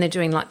gymnastics when they're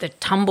doing like the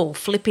tumble,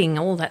 flipping,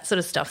 all that sort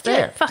of stuff.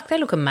 They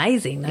look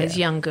amazing, those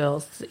young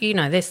girls.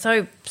 They're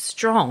so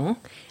strong.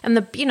 And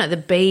the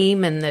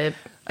beam and the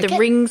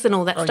rings and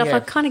all that stuff. Yeah. I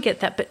kind of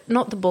get that, but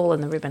not the ball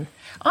and the ribbon.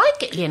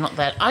 Not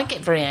that. I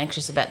get very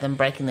anxious about them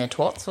breaking their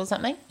twats or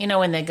something.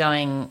 When they're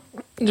going,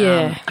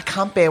 I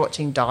can't bear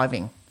watching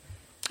diving.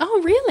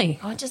 Oh, really?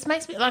 Oh, it just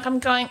makes me like I'm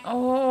going,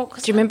 oh.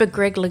 Do you remember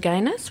Greg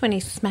Louganis when he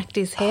smacked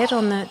his head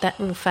on that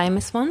real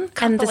famous one?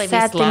 And the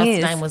sad thing is,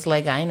 his last name was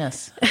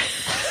Louganis.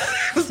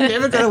 It's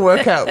never going to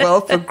work out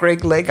well for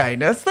Greg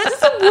Louganis. That's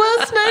the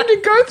worst name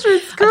to go through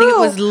school. I think it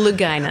was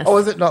Louganis. Or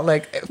was it not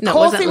Leg? Of no,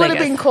 course, he would have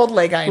been called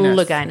Louganis.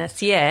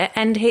 Louganis, yeah,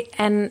 and he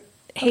had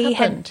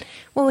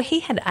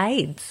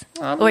AIDS,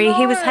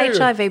 he was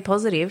HIV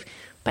positive.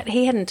 But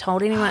he hadn't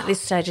told anyone at this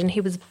stage, and he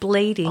was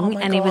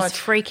bleeding, and he was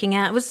freaking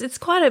out. It's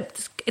quite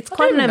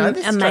an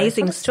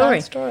amazing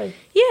story.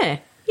 Yeah.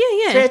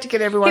 So he had to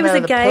get everyone out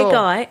of the pool. He was a gay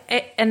guy,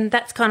 and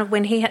that's kind of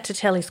when he had to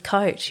tell his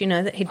coach,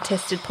 that he'd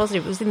tested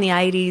positive. It was in the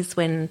 80s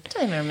when... I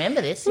don't even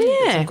remember this.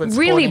 Yeah,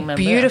 really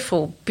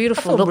beautiful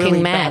looking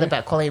really man. Bad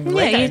about calling him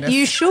Louganis.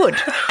 You should.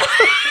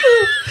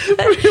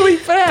 Really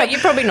bad. But you're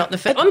probably not the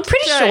first. I'm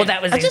pretty sure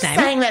that was his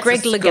name.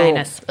 Greg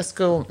Louganis. A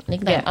school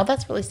nickname. Yeah. Oh,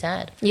 that's really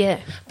sad. Yeah.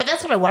 But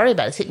that's what I worry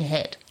about, is hitting your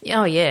head.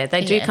 Oh, yeah.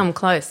 They do come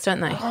close,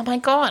 don't they? Oh, my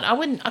God.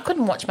 I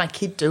couldn't watch my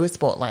kid do a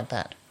sport like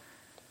that.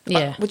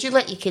 Yeah. Would you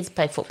let your kids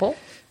play football?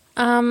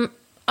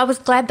 I was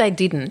glad they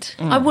didn't.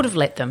 I would have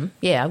let them.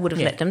 Yeah, I would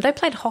have let them. They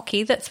played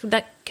hockey.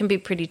 That can be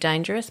pretty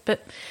dangerous.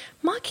 But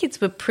my kids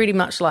were pretty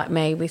much like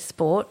me with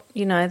sport.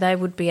 They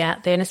would be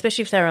out there, and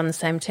especially if they were on the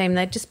same team,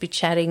 they'd just be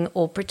chatting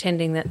or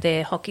pretending that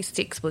their hockey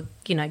sticks were,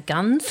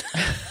 guns.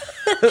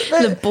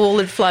 The ball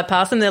would fly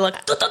past them. They're like...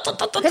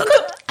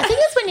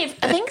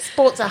 I think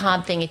sport's a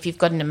hard thing if you've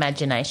got an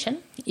imagination.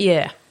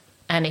 Yeah.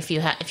 And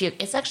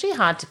it's actually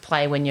hard to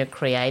play when you're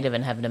creative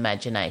and have an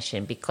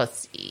imagination,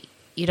 because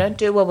you don't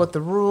do well with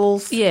the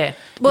rules. Yeah.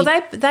 Well,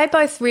 they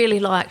both really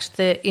liked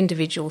the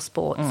individual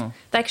sports.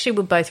 They actually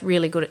were both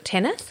really good at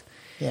tennis.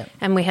 Yeah.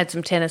 And we had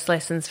some tennis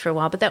lessons for a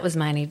while, but that was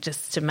mainly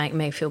just to make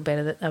me feel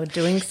better that they were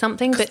doing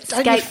something. But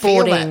don't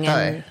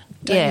skateboarding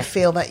you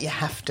feel that you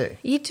have to?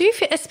 You do,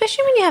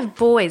 especially when you have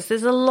boys.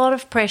 There's a lot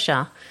of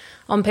pressure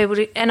on people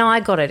to, and I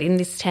got it in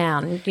this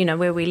town,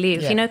 where we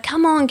live. Yeah.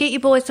 Come on, get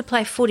your boys to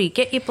play footy.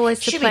 Get your boys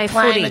to play footy. Should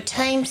be playing a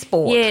team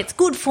sport. Yeah, it's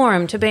good for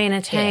them to be in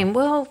a team. Yeah.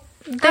 Well,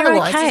 they're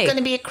otherwise, okay. It's going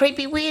to be a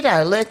creepy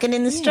weirdo lurking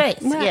in the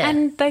streets. Well,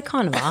 and they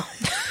kind of are.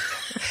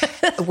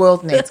 The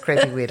world needs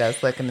creepy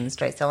weirdos lurking in the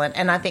streets, Ellen.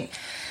 And I think,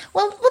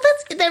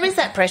 there is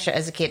that pressure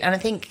as a kid. And I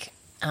think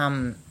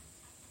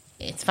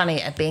it's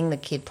funny being the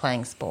kid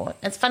playing sport.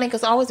 It's funny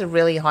because I was a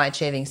really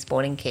high-achieving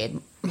sporting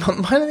kid. I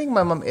don't think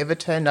my mum ever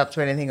turned up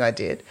to anything I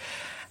did.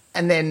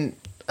 And then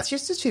she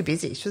was just too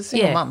busy. She was a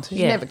single mum, so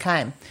she never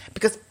came.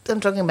 Because what I'm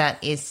talking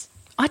about is...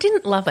 I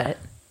didn't love it.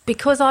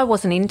 Because I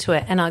wasn't into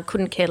it, and I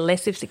couldn't care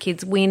less if the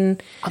kids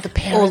win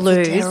or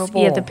lose. Are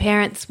terrible. Yeah, the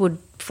parents would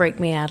freak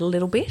me out a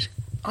little bit.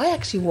 I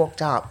actually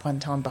walked up one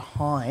time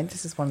behind.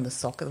 This is one of the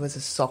soccer. There was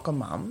a soccer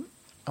mum.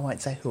 I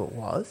won't say who it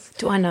was.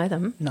 Do I know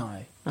them?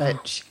 No,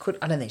 but she could.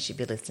 I don't think she'd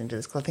be listening to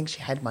this because I think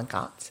she had my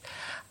guts.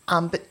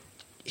 But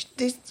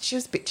she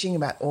was bitching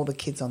about all the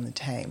kids on the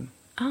team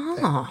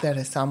that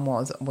her son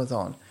was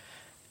on,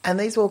 and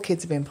these all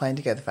kids have been playing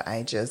together for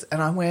ages.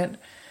 And I went,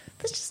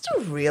 that's just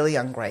a really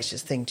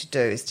ungracious thing to do,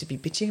 is to be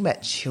bitching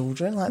about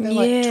children. Like, they're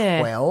like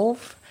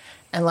 12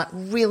 and like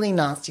really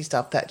nasty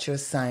stuff that she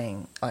was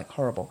saying, like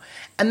horrible.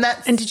 And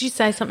did you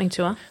say something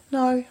to her?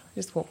 No, I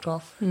just walked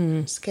off.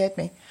 Scared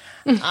me.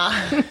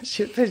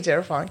 She was pretty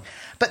terrifying.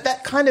 But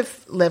that kind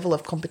of level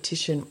of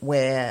competition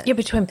where... Yeah,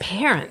 between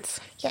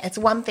parents. Yeah, it's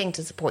one thing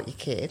to support your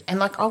kid. And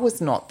like, I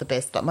was not the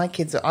best. Like, my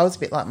kids, I was a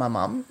bit like my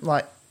mum.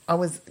 Like, I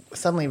was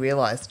suddenly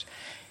realised...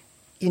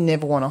 You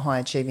never want a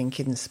high-achieving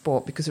kid in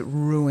sport because it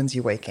ruins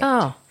your weekend.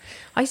 Oh,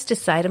 I used to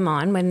say to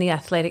mine when the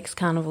athletics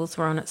carnivals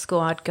were on at school,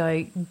 I'd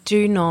go,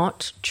 do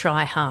not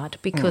try hard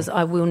because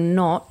I will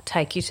not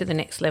take you to the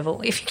next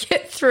level if you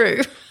get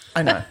through.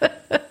 I know.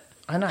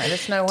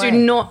 There's no way. Do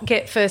not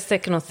get first,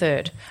 second or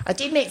third. I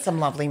did meet some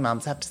lovely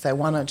mums, I have to say.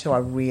 One or two I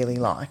really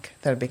like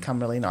that have become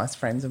really nice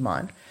friends of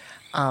mine.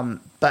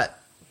 But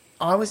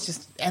I was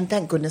just, and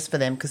thank goodness for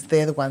them because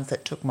they're the ones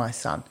that took my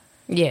son.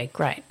 Yeah,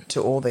 great.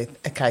 To all the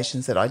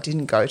occasions that I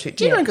didn't go to.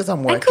 Do you know, because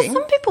I'm working. And because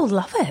some people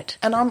love it.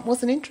 And I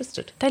wasn't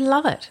interested. They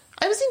love it.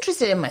 I was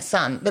interested in my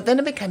son, but then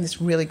it became this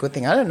really good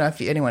thing. I don't know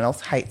if anyone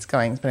else hates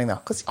spending there,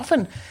 because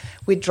often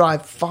we'd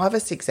drive 5 or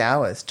 6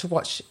 hours to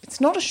watch. It's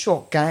not a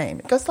short game.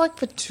 It goes like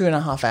for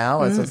 2.5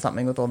 hours or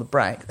something with all the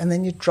breaks, and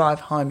then you drive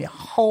home your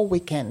whole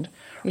weekend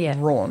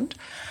ruined.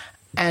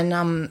 And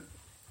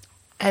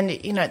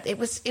it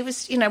was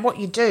what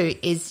you do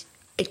is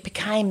it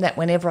became that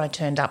whenever I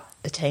turned up,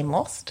 the team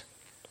lost.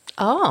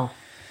 Oh.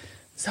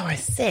 So I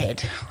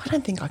said, I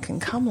don't think I can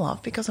come,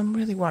 love, because I'm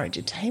really worried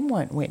your team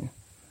won't win.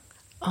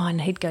 Oh,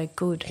 and he'd go,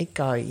 good. He'd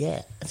go,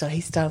 yeah. So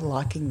he started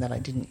liking that I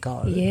didn't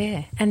go.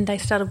 Yeah. And they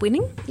started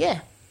winning?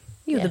 Yeah.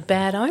 You're the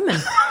bad omen.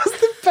 I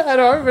was the bad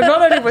omen.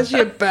 Not only was she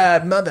a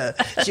bad mother,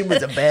 she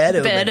was a bad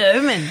omen. Bad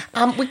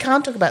omen. We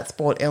can't talk about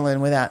sport,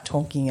 Ellen, without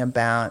talking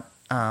about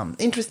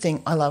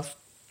interesting. I love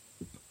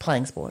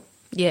playing sport.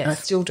 Yes. And I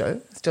still do.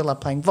 I still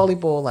love playing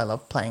volleyball. I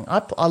love playing.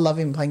 I love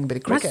him playing a bit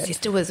of cricket. My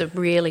sister was a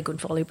really good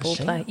volleyball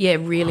player. Yeah,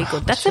 really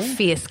good. That's a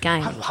fierce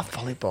game. I love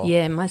volleyball.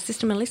 Yeah, my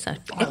sister Melissa.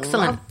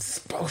 Excellent.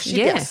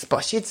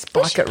 She'd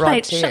spike it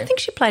right there. I think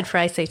she played for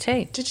ACT.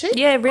 Did she?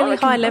 Yeah, really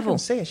high I level. can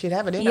see her. She'd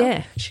have it in her.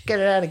 Yeah. She'd get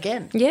it out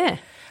again. Yeah.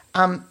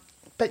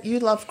 But you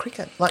love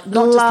cricket. Like,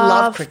 not just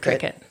love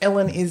cricket.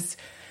 Ellen is...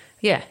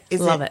 Yeah,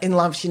 love it. In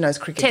love, she knows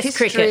cricket Test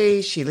history.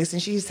 cricket. She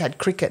listens. She's had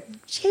cricket.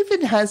 She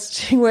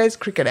wears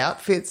cricket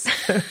outfits.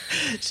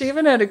 She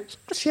even had a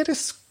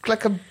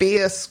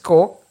beer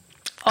score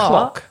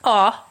clock.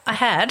 Oh, I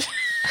had.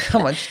 How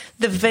much?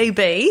 The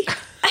VB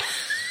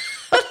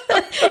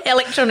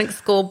electronic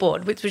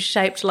scoreboard, which was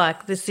shaped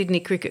like the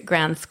Sydney Cricket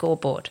Ground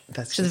scoreboard,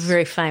 which is a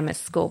very famous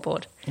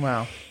scoreboard.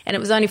 Wow. And it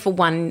was only for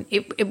one.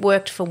 It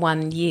worked for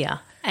 1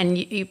 year. And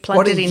you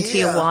plugged it into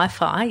your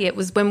Wi-Fi. Yeah, it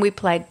was when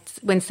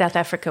South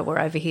Africa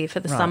were over here for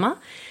the summer.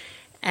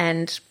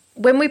 And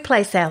when we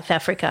play South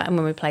Africa and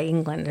when we play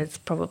England, it's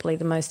probably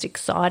the most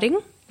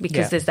exciting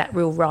because there's that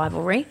real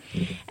rivalry.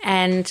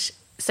 And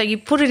so you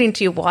put it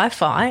into your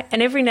Wi-Fi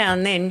and every now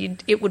and then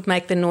it would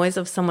make the noise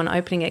of someone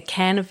opening a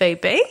can of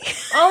VB.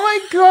 Oh, my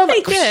God.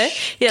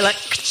 Yeah, like,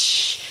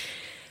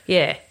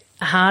 yeah.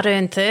 A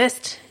hard-earned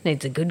thirst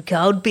needs a good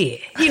cold beer.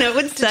 You know, it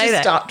would say that. Did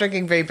you start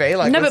drinking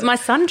VB? No, but my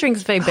son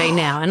drinks VB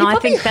now, and I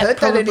think that's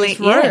probably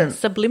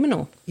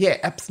subliminal.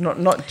 Yeah,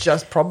 not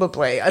just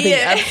probably. I think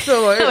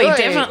absolutely. No, he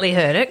definitely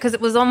heard it because it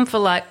was on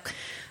for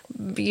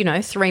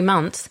 3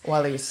 months.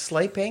 While he was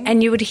sleeping.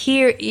 And you would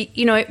hear,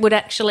 it would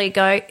actually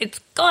go, it's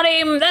got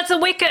him, that's a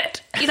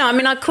wicket.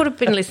 I could have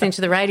been listening to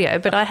the radio,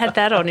 but I had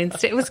that on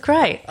instead. It was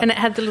great. And it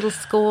had the little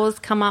scores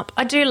come up.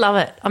 I do love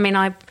it.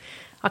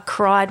 I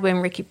cried when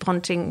Ricky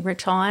Ponting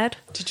retired.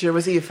 Did you?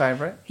 Was he your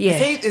favourite? Yeah.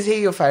 Is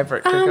he your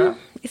favourite cricketer?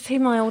 Is he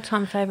my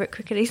all-time favourite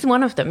cricketer? He's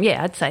one of them.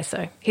 Yeah, I'd say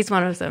so. He's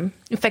one of them.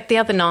 In fact, the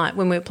other night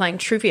when we were playing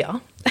trivia,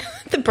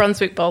 the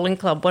Brunswick Bowling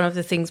Club, one of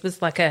the things was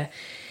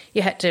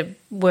you had to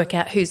work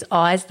out whose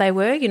eyes they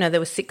were. There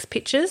were 6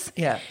 pitches.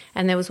 Yeah.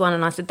 And there was one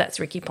and I said, that's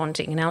Ricky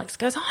Ponting. And Alex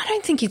goes, I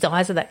don't think his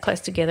eyes are that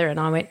close together. And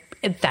I went,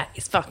 that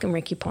is fucking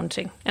Ricky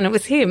Ponting. And it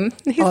was him.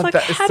 He's like,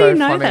 how do you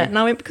know that? And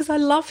I went, because I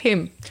love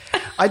him.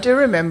 I do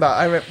remember,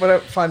 what I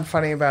find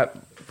funny about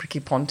Ricky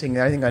Ponting, the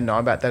only thing I know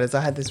about that is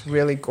I had this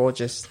really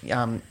gorgeous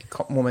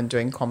woman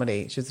doing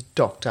comedy. She was a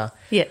doctor.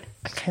 Yeah.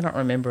 I cannot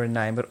remember her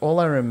name, but all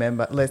I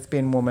remember,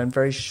 lesbian woman,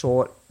 very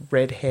short,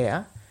 red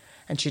hair,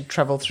 and she'd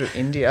travel through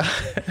India.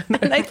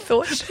 And they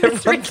thought she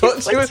was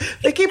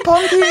Ricky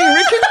Ponting.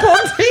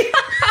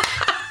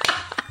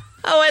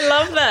 Oh, I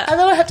love that. And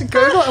then I had to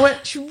Google it. I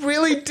went, she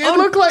really did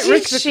look like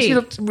Ricky. She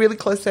looked really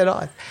close set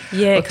eyes.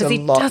 Yeah, because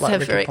he does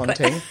have Ricky very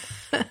Ponting.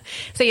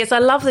 So, yes, I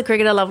love the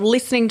cricket. I love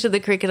listening to the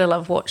cricket. I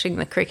love watching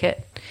the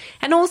cricket.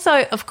 And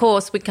also, of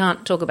course, we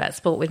can't talk about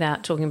sport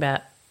without talking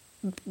about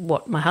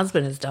what my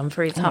husband has done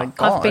for his heart.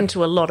 I've been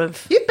to a lot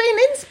of... You've been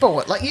in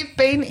sport. You've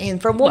been in...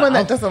 For a woman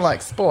that doesn't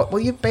like sport,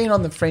 well, you've been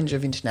on the fringe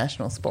of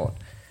international sport.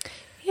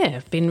 Yeah,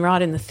 I've been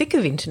right in the thick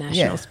of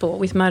international sport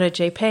with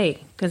MotoGP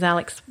because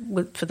Alex,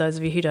 for those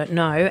of you who don't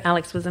know,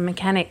 Alex was a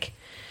mechanic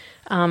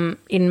in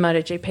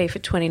MotoGP for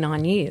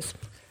 29 years.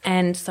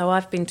 And so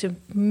I've been to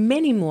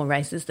many more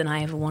races than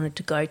I ever wanted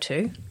to go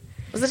to.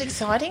 Was it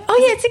exciting?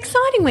 Oh, yeah, it's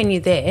exciting when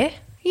you're there.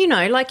 You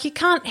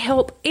can't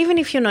help, even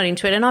if you're not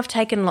into it. And I've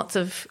taken lots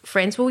of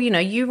friends. Well,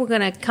 you were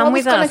going to come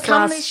with us last year. I was going to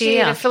come this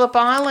year to Phillip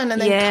Island and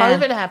then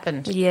COVID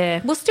happened.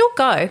 Yeah. We'll still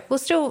go.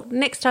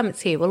 Next time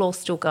it's here, we'll all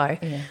still go.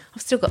 Yeah.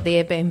 I've still got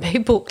the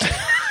Airbnb booked.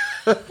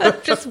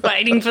 I'm just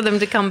waiting for them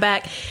to come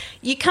back.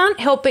 You can't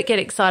help but get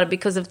excited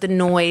because of the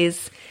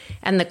noise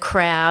and the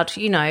crowd.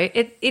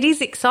 It is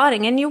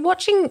exciting. And you're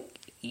watching,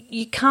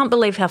 you can't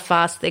believe how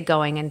fast they're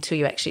going until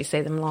you actually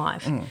see them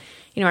live. Mm.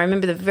 I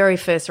remember the very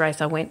first race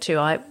I went to,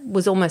 I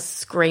was almost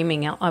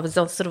screaming. I was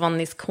sort of on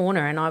this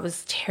corner and I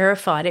was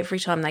terrified every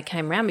time they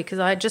came around because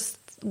I just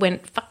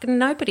went, fucking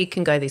nobody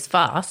can go this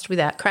fast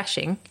without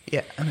crashing.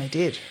 Yeah, and they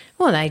did.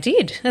 Well, they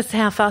did. That's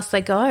how fast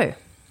they go.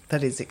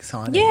 That is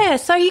exciting. Yeah,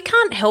 so you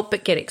can't help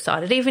but get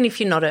excited, even if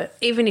you're not a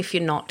fan.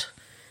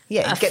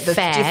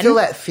 Do you feel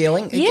that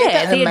feeling?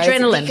 Yeah, the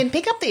adrenaline. You can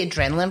pick up the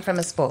adrenaline from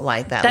a sport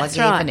like that. That's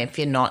right. Even if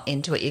you're not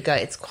into it, you go,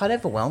 it's quite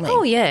overwhelming.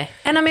 Oh, yeah.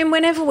 And,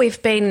 whenever we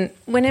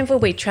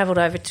travelled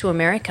over to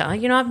America,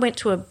 I went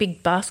to a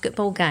big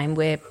basketball game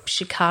where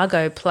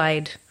Chicago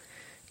played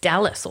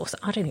Dallas or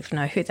I don't even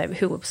know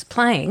who was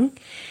playing.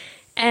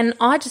 And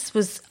I just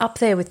was up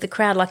there with the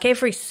crowd.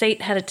 Every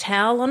seat had a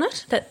towel on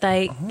it that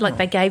they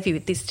gave you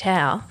this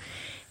towel.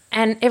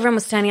 And everyone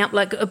was standing up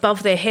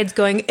above their heads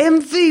going,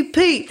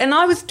 MVP. And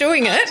I was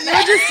doing it. You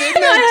were just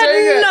sitting there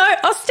doing it. I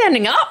was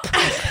standing up.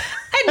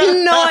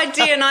 had no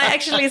idea. And I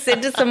actually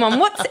said to someone,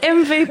 what's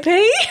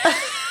MVP?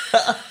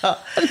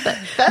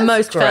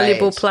 Most great.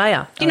 valuable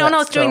player. You know, and I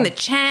was that's doing cool. the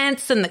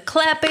chants and the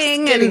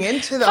clapping. Just getting and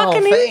into the whole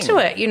fucking thing. into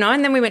it, you know.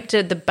 And then we went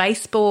to the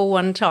baseball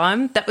one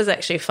time. That was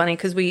actually funny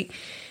because we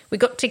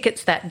got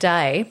tickets that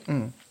day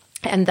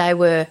and they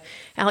were,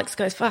 Alex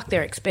goes, fuck,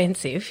 they're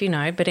expensive, you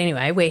know. But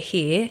anyway, we're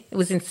here. It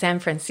was in San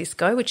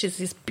Francisco, which is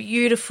this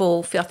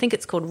beautiful, I think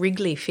it's called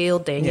Wrigley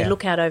Field there. And Yeah. you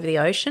look out over the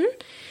ocean.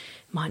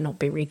 Might not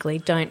be Wrigley.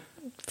 Don't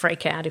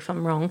freak out if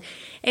I'm wrong.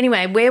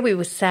 Anyway, where we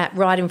were sat,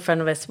 right in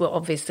front of us were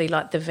obviously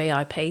like the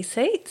VIP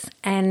seats,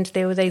 and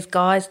there were these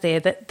guys there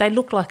that they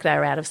looked like they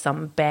were out of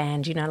some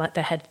band, you know, like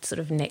they had sort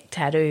of neck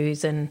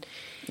tattoos, and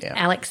Yeah.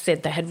 Alex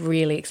said they had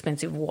really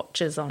expensive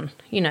watches on,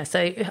 you know, so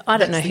I don't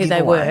That's know the who they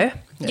giveaway.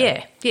 were.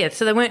 Yeah. Yeah,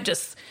 so they weren't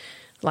just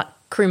like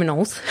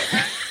criminals.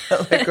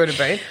 They could have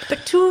been.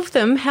 But two of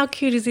them, how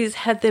cute is this,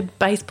 had their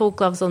baseball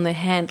gloves on their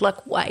hand,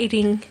 like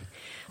waiting,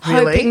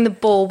 Really? hoping the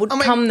ball would I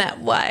mean, come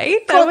that way.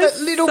 They God, were that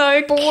little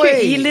so boys.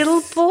 cute. You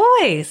little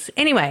boys.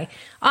 Anyway,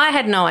 I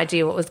had no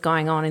idea what was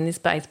going on in this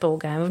baseball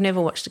game. I've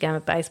never watched a game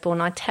of baseball,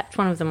 and I tapped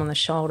one of them on the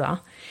shoulder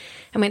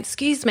and went,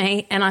 excuse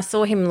me, and I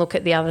saw him look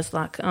at the others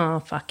like, oh,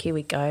 fuck, here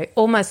we go.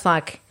 Almost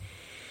like,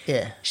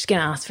 Yeah. she's going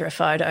to ask for a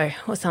photo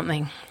or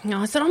something. No,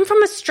 I said, I'm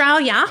from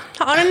Australia.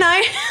 I don't know.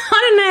 I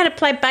don't know how to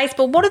play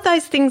baseball. What are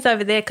those things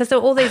over there? Because there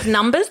were all these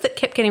numbers that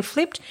kept getting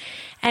flipped,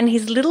 and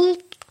his little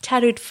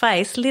tattooed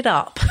face lit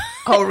up.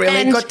 Oh, really?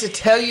 And Got to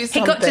tell you he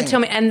something? got to tell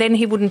me, and then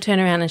he wouldn't turn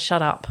around and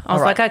shut up. I was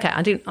All right. like, okay,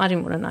 I didn't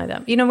want to know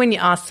that. You know when you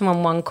ask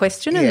someone one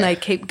question and Yeah. they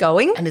keep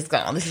going? And he's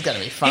going, oh, this is going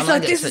to be fun. He's I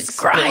like, get this to is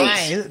great.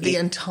 explain the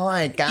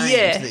entire game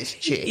Yeah. to this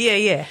chick.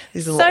 Yeah.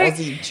 This little So-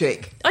 Aussie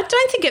chick. I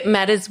don't think it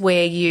matters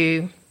where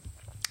you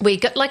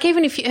got, like,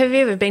 even if you have you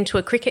ever been to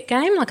a cricket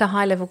game, like a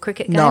high level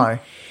cricket game? No.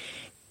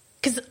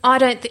 Because I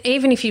don't,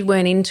 even if you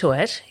weren't into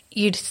it,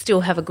 you'd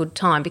still have a good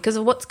time because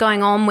of what's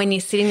going on when you're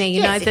sitting there.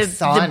 You Yeah, know, it's the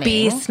exciting.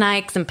 beer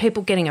snakes and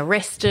people getting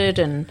arrested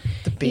and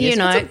beer- you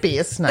know, what's a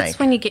beer snake? That's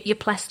when you get your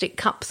plastic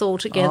cups all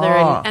together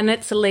Oh. and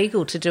it's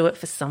illegal to do it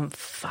for some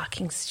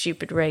fucking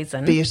stupid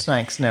reason. Beer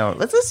snakes now.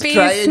 Let's Beer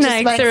Australia just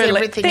snakes makes are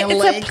everything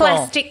illegal. It's a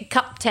plastic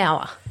cup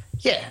tower.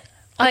 Yeah.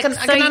 Like, I so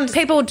can understand.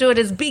 people do it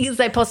as big as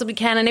they possibly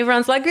can, and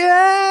everyone's like,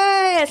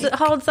 "Yay!" as it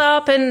holds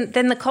up, and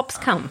then the cops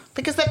come.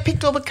 Because they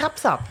picked all the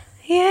cups up.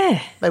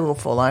 Yeah, They will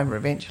fall over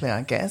eventually,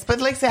 I guess. But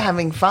at least they're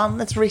having fun.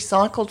 That's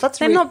recycled. That's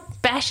they're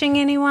not bashing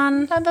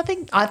anyone. And I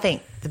think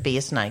the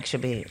beer snake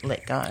should be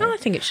let go. I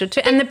think it should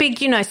too. And the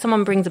big, you know,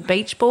 someone brings a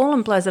beach ball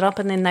and blows it up,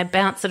 and then they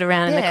bounce it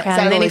around in Yeah, the is crowd.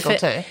 that And then illegal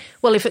if too?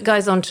 if it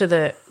goes onto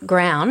the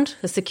ground,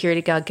 the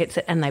security guard gets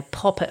it and they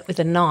pop it with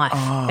a knife,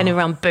 Oh. and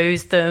everyone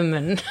boos them.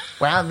 And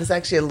Wow, there's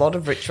actually a lot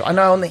of ritual. I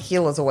know On the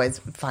Hill is always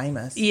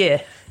famous.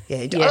 yeah,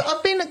 Yeah,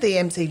 I've been at the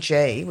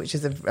MCG, which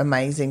is an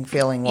amazing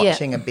feeling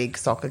watching a big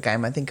soccer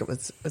game. I think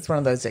it's one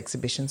of those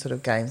exhibition sort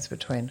of games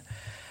between,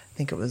 I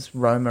think it was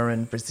Roma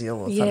and Brazil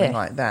or something Yeah.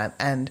 like that.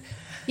 And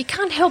you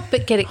can't help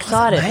but get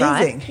excited,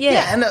 amazing. right?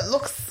 Yeah, and it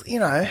looks, you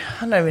know, I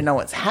don't even know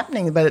what's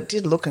happening, but it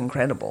did look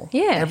incredible.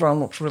 Yeah. Everyone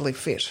looked really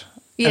fit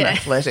and Yeah.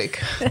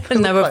 athletic.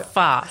 And they Looked were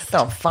fast. They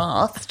were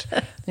fast.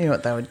 Knew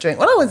what they were doing.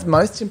 What I was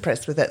most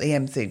impressed with at the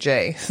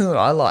MCG, this is what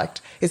I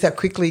liked, is how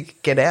quickly you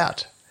could get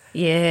out.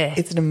 Yeah,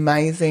 It's an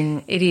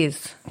amazing it is.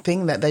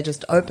 thing that they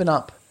just open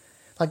up.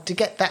 Like, to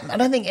get that, I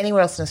don't think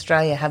anywhere else in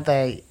Australia have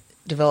they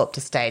developed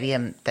a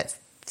stadium that's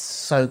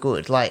so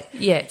good. Like,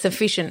 Yeah, it's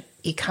efficient.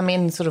 you come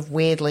in sort of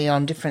weirdly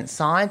on different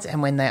sides,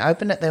 and when they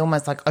open it, they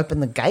almost like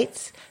open the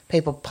gates.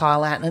 People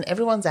pile out, and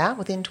everyone's out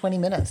within 20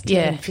 minutes, 10,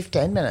 Yeah.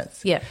 15 minutes.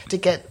 Yeah. To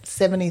get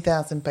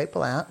 70,000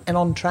 people out and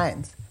on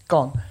trains,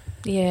 gone.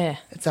 Yeah,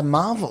 It's a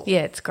marvel.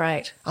 yeah, it's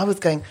great. I was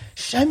going,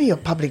 show me your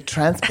public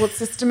transport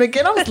system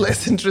again. I was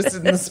less interested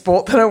in the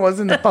sport than I was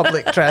in the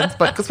public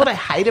transport, because what I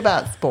hate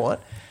about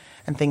sport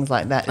and things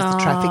like that is the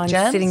traffic and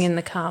jams. sitting in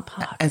the car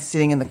park. And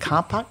sitting in the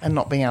car park and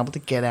not being able to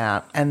get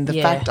out. And the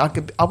Yeah.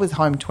 fact I was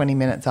home 20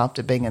 minutes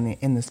after being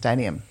in the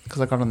stadium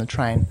because I got on the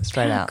train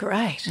straight Oh, out.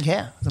 great.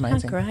 Yeah, it was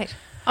amazing. Oh, great.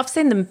 I've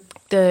seen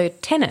the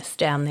tennis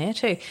down there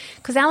too,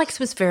 because Alex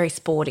was very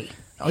sporty.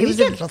 Oh, you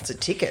get lots of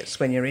tickets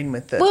when you're in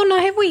with the... Well,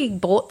 no, we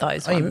bought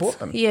those Oh, ones. you bought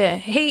them? Yeah,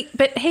 he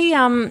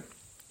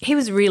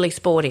was really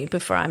sporty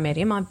before I met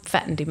him. I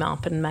fattened him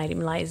up and made him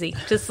lazy,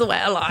 just the way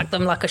I like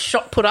them, like a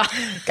shot putter.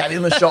 Gave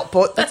him a shot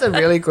put. That's a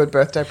really good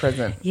birthday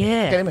present.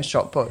 Yeah. Get him a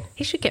shot put.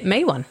 He should get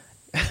me one.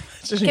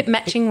 Get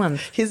matching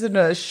ones. Here's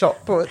a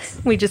shot puts.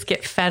 We just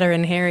get fatter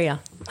and hairier.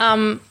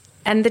 And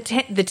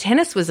the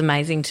tennis was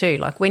amazing too.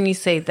 Like when you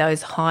see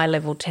those high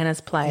level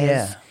tennis players,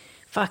 Yeah.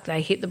 fuck,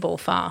 they hit the ball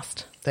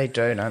fast. They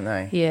do, don't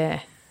they? Yeah.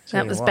 Tell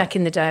That you was what. back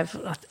in the day.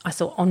 I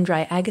saw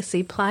Andre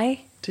Agassi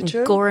play. Did and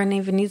you? Goran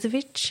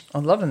Ivanisevic. I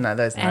love to know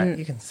those names. And-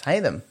 You can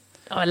say them.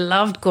 I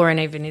loved Goran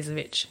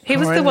Ivanisevic. He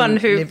was the one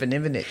who,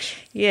 Ivanisevic.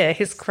 yeah,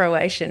 he's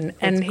Croatian.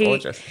 And That's he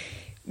gorgeous.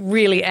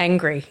 really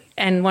angry.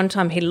 And one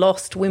time he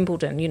lost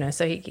Wimbledon, you know,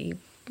 so he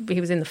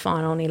was in the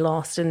final and he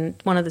lost. And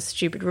one of the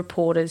stupid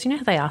reporters, you know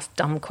how they ask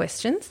dumb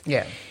questions?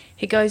 Yeah.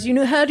 He goes, you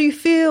know, how do you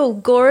feel,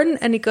 Goran?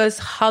 And he goes,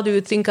 how do you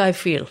think I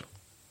feel?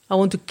 I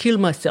want to kill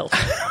myself.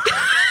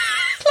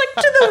 Like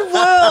to the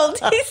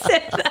world, he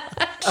said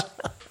that.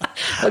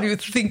 How do you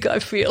think I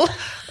feel?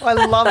 I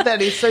love that.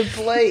 He's so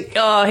bleak.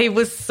 Oh, he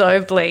was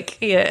so bleak.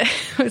 Yeah,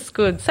 it was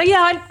good. So,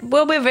 yeah,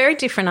 we're very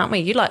different, aren't we?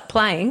 You like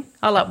playing.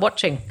 I like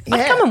watching. I'd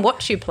Yeah. come and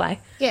watch you play.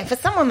 Yeah, for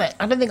someone that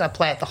I don't think I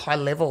play at the high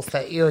levels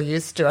that you're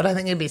used to. I don't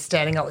think you'd be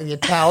standing up with your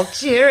towel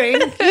cheering.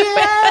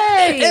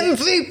 Yay!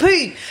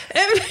 MVP!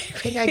 I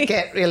think I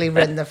get really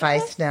red in the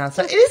face now.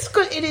 So it is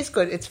good. It is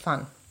good. It's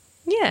fun.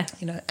 Yeah.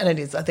 You know, and it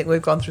is. I think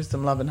we've gone through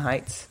some love and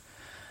hates.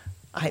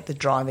 I hate the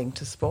driving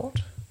to sport.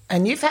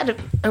 And you've had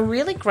a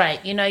really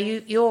great, you know,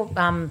 your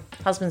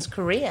husband's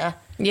career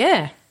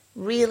Yeah.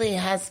 really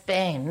has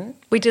been.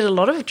 We did a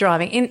lot of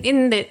driving.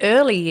 In the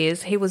early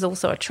years, he was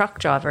also a truck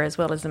driver as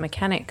well as a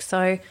mechanic.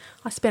 So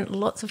I spent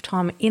lots of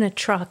time in a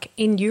truck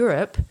in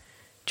Europe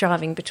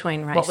driving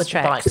between racetracks. What with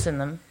the bikes in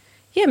them?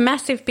 Yeah,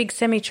 massive big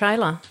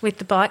semi-trailer with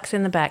the bikes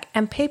in the back.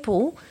 And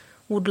people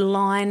would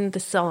line the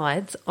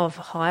sides of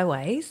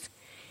highways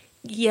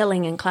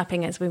yelling and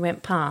clapping as we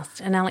went past.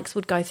 And Alex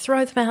would go,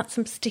 throw them out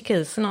some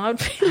stickers. And I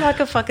would be like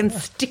a fucking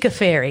sticker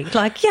fairy.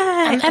 Like,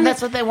 yeah. And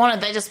that's what they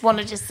wanted. They just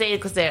wanted to see it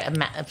because they're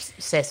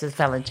obsessed with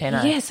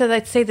Valentino. Yeah, so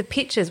they'd see the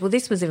pictures. Well,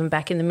 this was even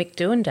back in the Mick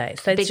Doohan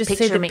days. They'd Big just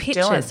picture see the of Mick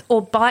pictures. Doohan.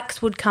 Or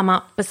bikes would come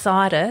up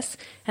beside us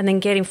and then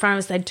get in front of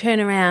us. They'd turn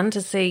around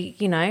to see,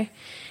 you know,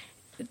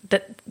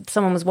 that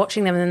someone was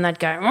watching them, and then they'd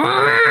go,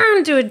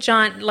 and do a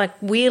giant, like,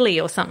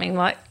 wheelie or something,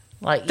 like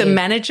the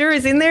manager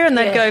is in there, and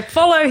they'd go,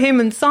 follow him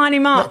and sign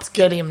him up. Let's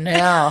get him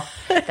now.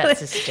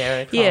 That's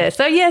hysterical. Yeah,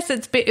 so yes,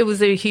 it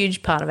was a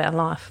huge part of our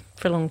life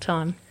for a long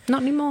time.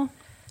 Not anymore.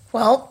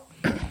 Well,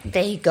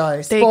 there you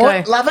go. There you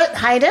Sport, go. love it,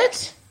 hate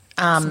it.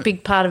 It's a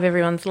big part of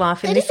everyone's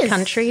life in It this is.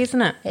 country,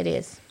 isn't it? It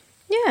is.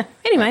 Yeah.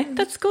 Anyway,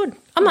 that's good.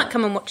 I might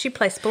come and watch you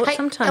play sport Hey,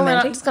 sometime, Ellen,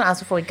 Andy. I'm just going to ask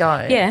before we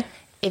go. Yeah.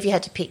 If you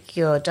had to pick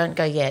don't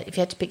go yet, if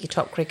you had to pick your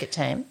top cricket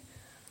team,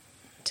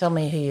 tell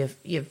me who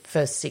your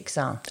first six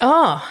are.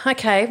 Oh,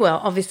 okay. Well,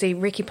 obviously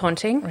Ricky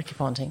Ponting, Ricky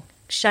Ponting.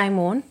 Shane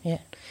Warne. Yeah.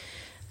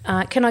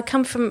 Can I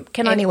come from...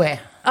 Anywhere.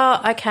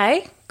 Oh,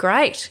 okay.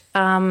 Great.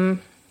 Freddie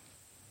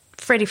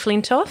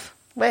Flintoff.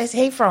 Where's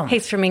he from?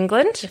 He's from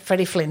England.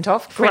 Freddie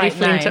Flintoff. Freddie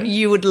Great Flintoff. name.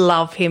 You would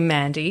love him,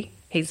 Mandy.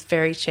 He's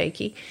very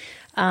cheeky.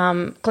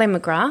 Glenn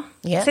McGrath.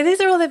 Yeah. So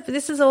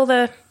this is all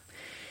the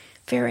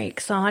very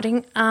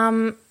exciting.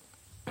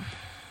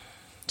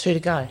 2 to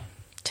go.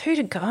 2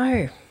 to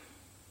go.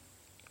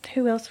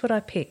 Who else would I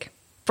pick?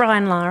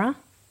 Brian Lara.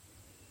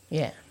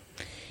 Yeah.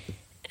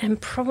 And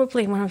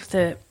probably one of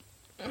the...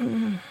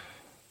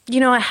 you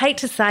know, I hate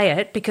to say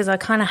it because I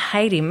kind of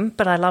hate him,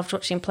 but I loved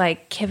watching him play.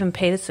 Kevin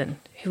Peterson,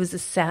 who was a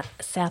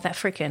South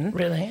African.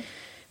 Really?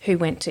 Who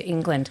went to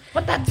England.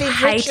 What about Viv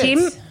Hate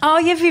Richards? him. Oh,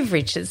 yeah, Viv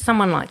Richards,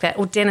 someone like that.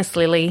 Or Dennis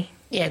Lilly.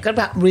 Yeah, got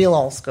about real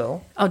old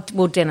school. Oh,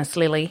 well, Dennis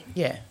Lilly.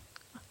 Yeah.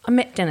 I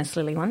met Dennis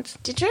Lilly once.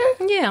 Did you?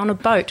 Yeah, on a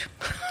boat.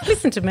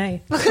 Listen to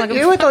me. Like I'm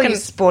You with all fucking- your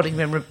sporting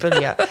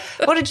memorabilia.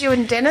 What did you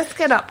and Dennis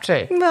get up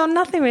to? Well,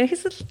 nothing really.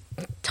 He's a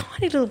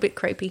tiny little bit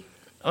creepy.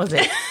 Was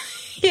it?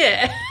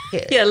 Yeah.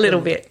 Yeah, a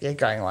little bit. You're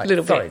going like,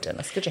 Little sorry, bit.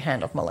 Dennis, get your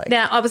hand off my leg.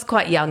 Now, I was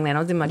quite young then. I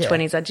was in my Yeah.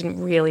 20s. I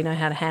didn't really know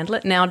how to handle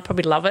it. Now I'd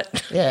probably love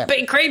it. Yeah.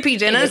 Be creepy,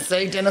 Dennis.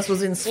 See, Dennis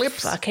was in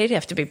slips. Fuck, he'd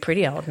have to be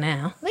pretty old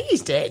now. I think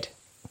he's dead.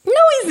 No,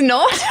 he's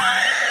not.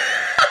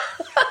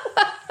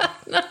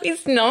 No,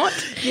 he's not.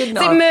 You're Is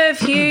not. it Merv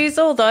Hughes,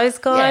 all those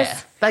guys? Yeah,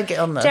 they get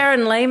on the...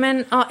 Darren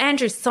Lehman. Oh,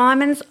 Andrew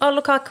Simons. Oh,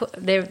 look,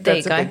 there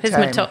That's you go. a big There's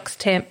my team. top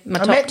 10. My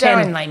I top met 10.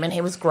 Darren Lehman.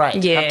 He was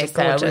great. Yeah, I have to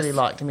say, gorgeous. I really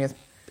liked him.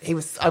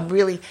 I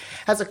really,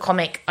 as a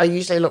comic, I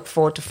usually look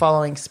forward to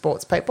following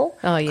sports people.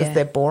 Oh, yeah. Because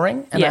they're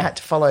boring. And Yeah. I had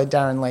to follow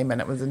Darren Lehman.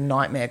 It was a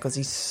nightmare because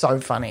he's so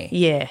funny.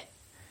 Yeah.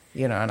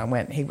 You know, and I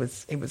went, he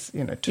was,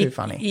 too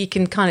funny. You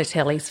can kind of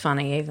tell he's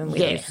funny even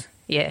with Yeah. his...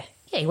 Yeah.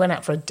 Yeah, he went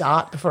out for a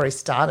dart before he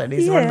started.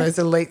 He's one of Yeah. those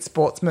elite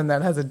sportsmen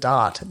that has a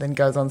dart, then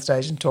goes on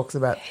stage and talks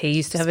about He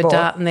used to have sport. a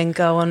dart and then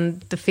go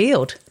on the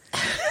field.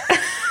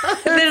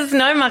 There's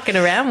no mucking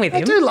around with I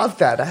him. do love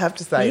that, I have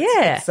to say.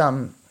 Yeah.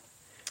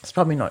 It's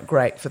probably not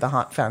great for the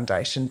Heart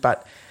Foundation,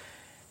 but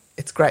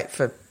it's great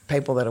for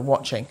people that are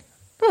watching.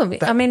 Well,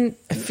 I mean,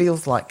 It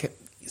feels like,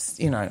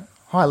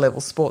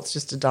 high-level sports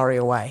just to diary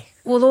away.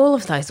 well, all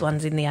of those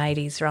ones in the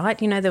 80s,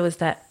 right? You know, there was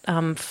that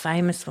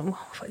famous one,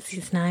 what's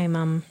his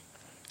name?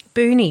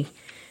 Booney,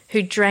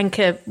 who drank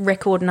a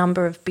record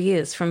number of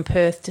beers from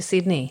Perth to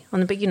Sydney on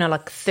the big,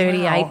 like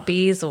 38 Wow.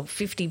 beers or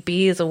 50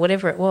 beers or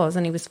whatever it was,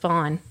 and he was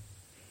fine.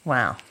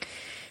 Wow.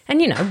 And,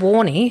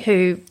 Warney,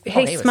 who he he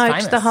was smoked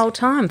famous. the whole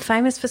time,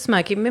 famous for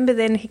smoking. Remember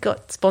then he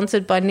got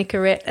sponsored by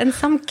Nicorette and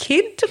some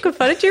kid took a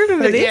photo. Do you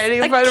remember this? Yeah, he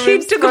a photo of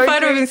kid him took a photo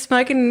of smoking. him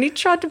smoking and he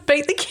tried to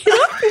beat the kid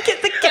up and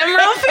get the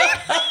camera off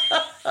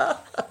him.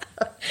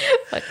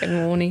 Fucking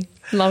Warney.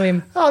 Love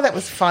him. Oh, that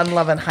was fun,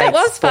 love and hate That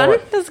was fun.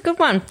 sport. That was a good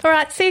one. All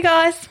right, see you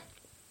guys.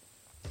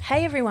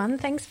 Hey, everyone.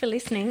 Thanks for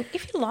listening.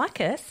 If you like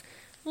us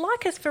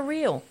for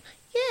real.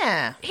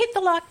 Yeah. Hit the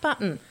like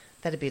button.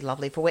 That'd be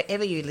lovely for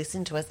wherever you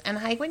listen to us. And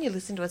hey, when you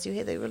listen to us, you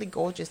hear the really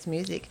gorgeous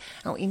music,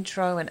 our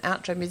intro and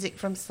outro music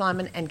from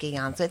Simon and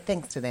Guian. So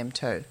thanks to them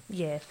too.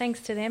 Yeah, thanks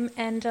to them.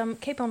 And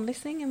keep on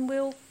listening, and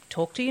we'll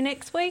talk to you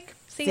next week.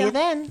 See See ya. you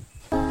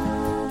then.